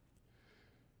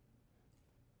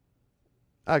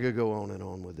 I could go on and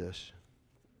on with this.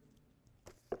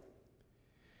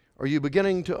 Are you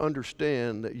beginning to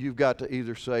understand that you've got to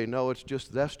either say, no,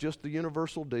 that's just the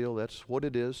universal deal, that's what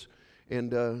it is,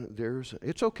 and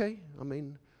it's okay. I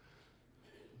mean,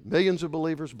 millions of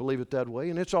believers believe it that way,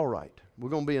 and it's all right. We're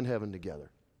going to be in heaven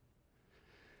together.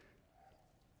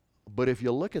 But if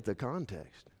you look at the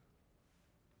context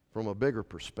from a bigger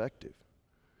perspective,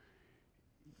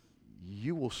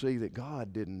 you will see that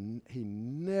God He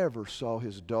never saw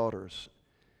His daughters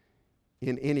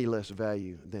in any less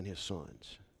value than His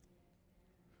sons.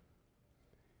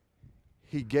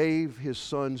 He gave His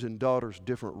sons and daughters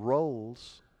different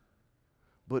roles,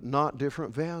 but not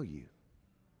different value.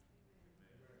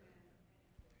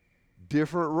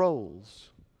 Different roles.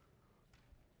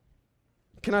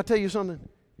 Can I tell you something?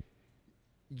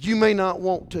 You may not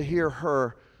want to hear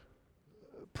her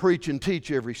preach and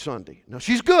teach every Sunday. Now,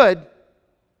 she's good,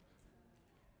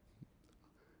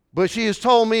 but she has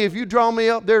told me, if you draw me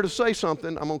up there to say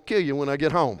something, I'm going to kill you when I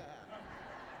get home.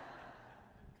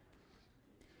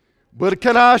 But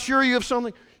can I assure you of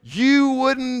something? You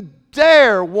wouldn't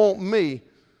dare want me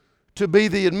to be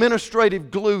the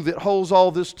administrative glue that holds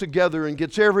all this together and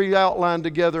gets every outline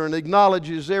together and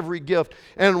acknowledges every gift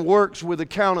and works with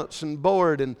accountants and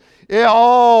board and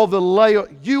all the layout.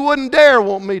 You wouldn't dare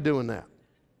want me doing that.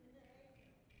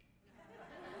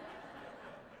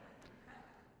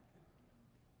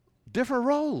 Different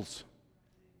roles,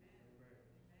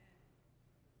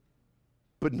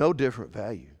 but no different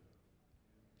value.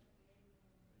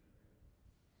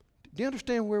 Do you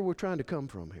understand where we're trying to come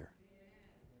from here?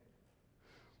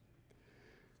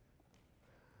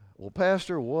 Well,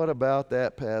 Pastor, what about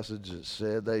that passage that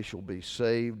said they shall be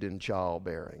saved in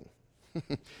childbearing?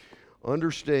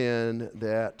 Understand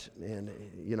that, and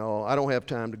I don't have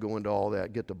time to go into all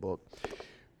that. Get the book.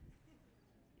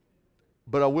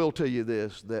 But I will tell you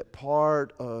this, that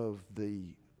part of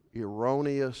the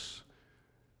erroneous,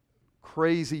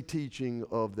 crazy teaching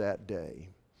of that day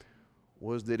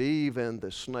was that Eve and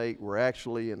the snake were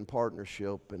actually in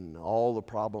partnership and all the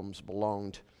problems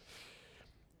belonged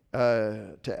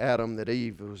to Adam, that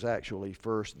Eve was actually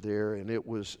first there, and it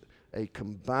was a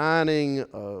combining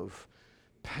of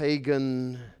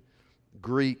pagan,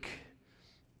 Greek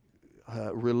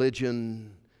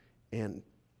religion and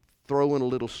throwing a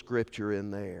little scripture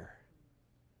in there.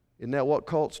 Isn't that what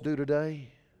cults do today?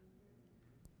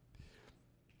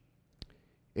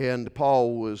 And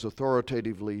Paul was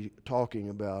authoritatively talking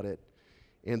about it.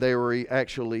 And they were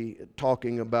actually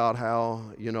talking about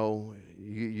how,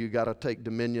 you got to take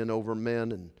dominion over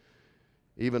men, and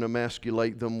even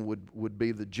emasculate them would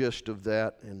be the gist of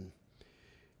that. And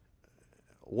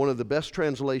one of the best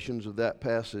translations of that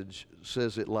passage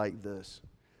says it like this: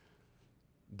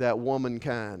 that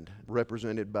womankind,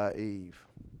 represented by Eve,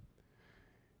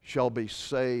 shall be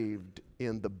saved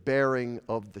in the bearing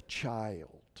of the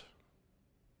child.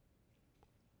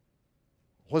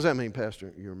 What does that mean,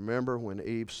 Pastor? You remember when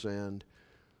Eve sinned,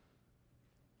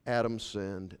 Adam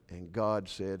sinned, and God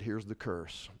said, here's the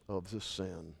curse of the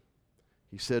sin.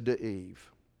 He said to Eve,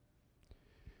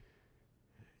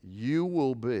 you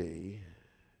will be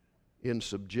in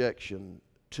subjection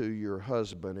to your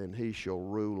husband, and he shall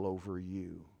rule over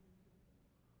you.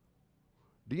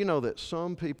 Do you know that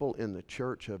some people in the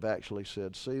church have actually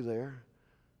said, see there,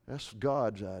 that's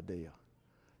God's idea.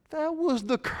 That was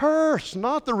the curse,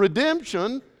 not the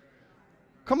redemption.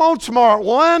 Come on, smart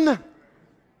one.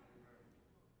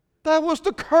 That was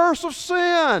the curse of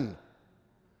sin.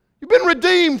 You've been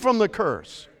redeemed from the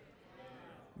curse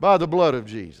by the blood of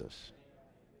Jesus.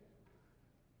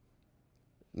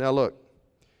 Now look,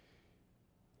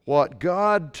 what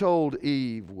God told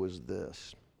Eve was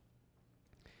this.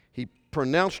 He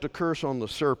pronounced a curse on the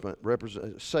serpent,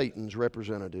 Satan's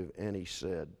representative, and he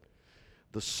said,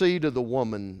 the seed of the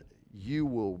woman, you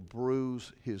will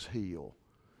bruise his heel.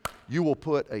 You will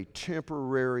put a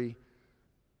temporary,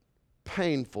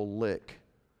 painful lick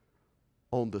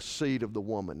on the seed of the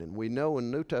woman. And we know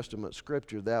in New Testament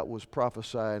Scripture that was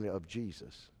prophesying of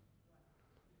Jesus.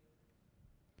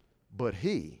 But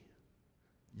he,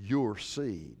 your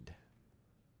seed,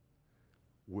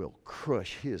 will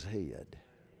crush his head.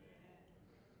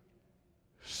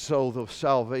 So the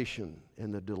salvation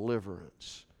and the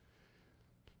deliverance.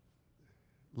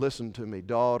 Listen to me,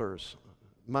 daughters,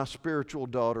 my spiritual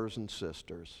daughters and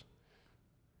sisters.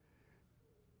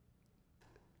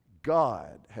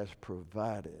 God has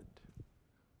provided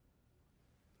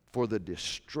for the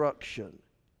destruction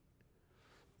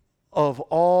of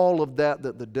all of that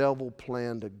the devil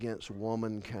planned against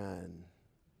womankind.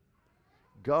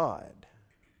 God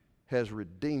has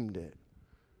redeemed it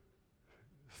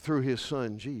through his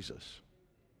Son Jesus.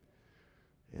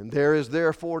 And there is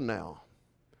therefore now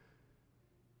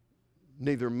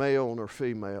neither male nor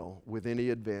female with any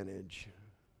advantage,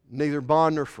 neither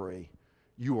bond nor free.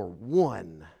 You are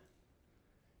one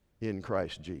in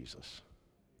Christ Jesus.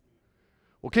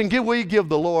 Well, can we give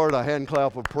the Lord a hand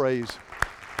clap of praise?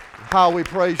 How we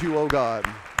praise you, O God.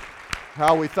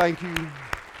 How we thank you.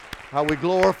 How we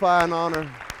glorify and honor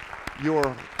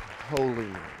your holy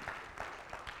name.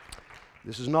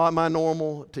 This is not my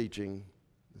normal teaching.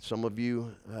 Some of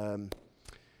you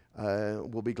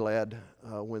will be glad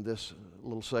when this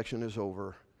little section is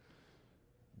over.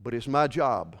 But it's my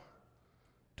job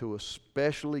to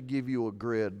especially give you a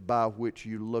grid by which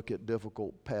you look at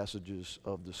difficult passages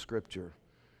of the Scripture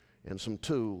and some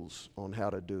tools on how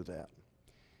to do that.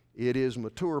 It is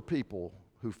mature people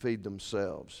who feed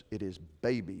themselves. It is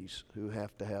babies who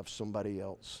have to have somebody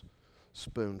else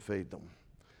spoon feed them.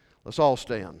 Let's all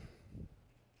stand.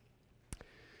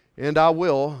 And I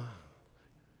will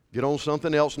get on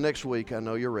something else next week. I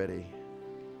know you're ready.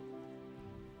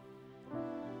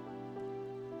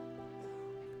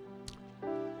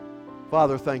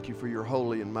 Father, thank you for your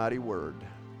holy and mighty word.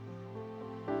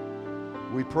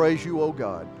 We praise you, O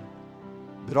God,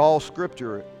 that all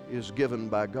Scripture is given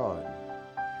by God.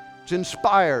 It's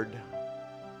inspired.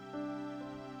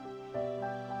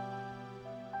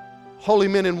 Holy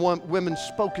men and women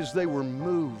spoke as they were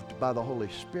moved by the Holy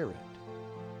Spirit.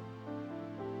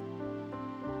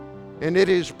 And it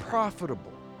is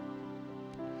profitable.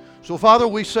 So, Father,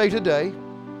 we say today,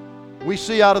 we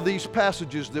see out of these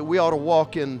passages that we ought to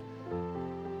walk in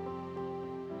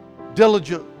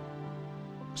diligent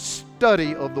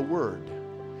study of the Word.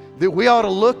 That we ought to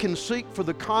look and seek for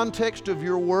the context of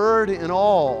your Word in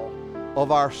all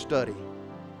of our study.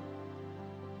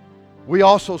 We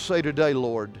also say today,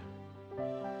 Lord,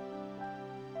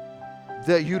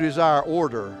 that you desire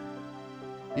order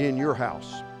in your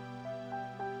house.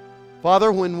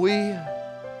 Father, when we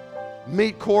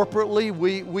meet corporately,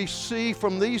 we see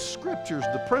from these Scriptures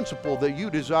the principle that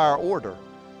you desire order.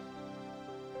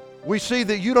 We see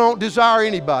that you don't desire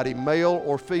anybody, male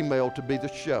or female, to be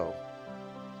the show.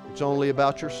 It's only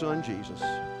about your Son, Jesus.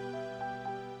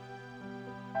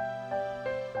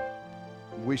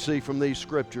 We see from these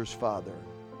Scriptures, Father,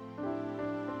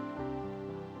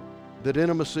 that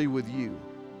intimacy with you,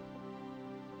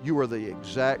 you are the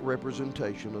exact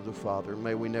representation of the Father.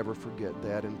 May we never forget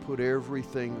that and put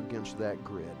everything against that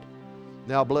grid.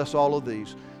 Now bless all of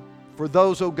these. For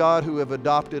those, oh God, who have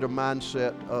adopted a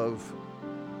mindset of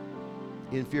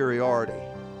inferiority,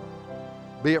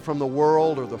 be it from the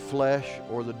world or the flesh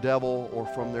or the devil or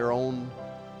from their own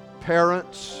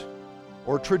parents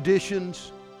or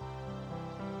traditions,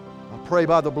 I pray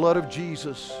by the blood of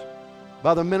Jesus,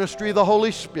 by the ministry of the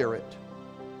Holy Spirit,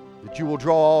 that you will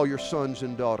draw all your sons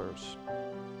and daughters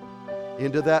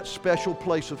into that special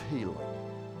place of healing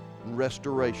and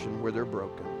restoration where they're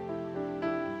broken.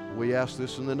 We ask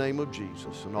this in the name of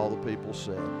Jesus, and all the people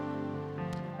said.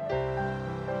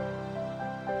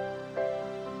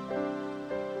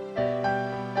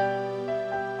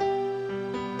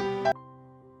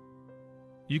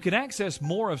 You can access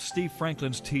more of Steve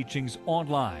Franklin's teachings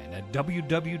online at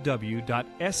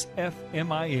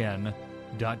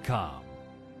www.sfmin.com.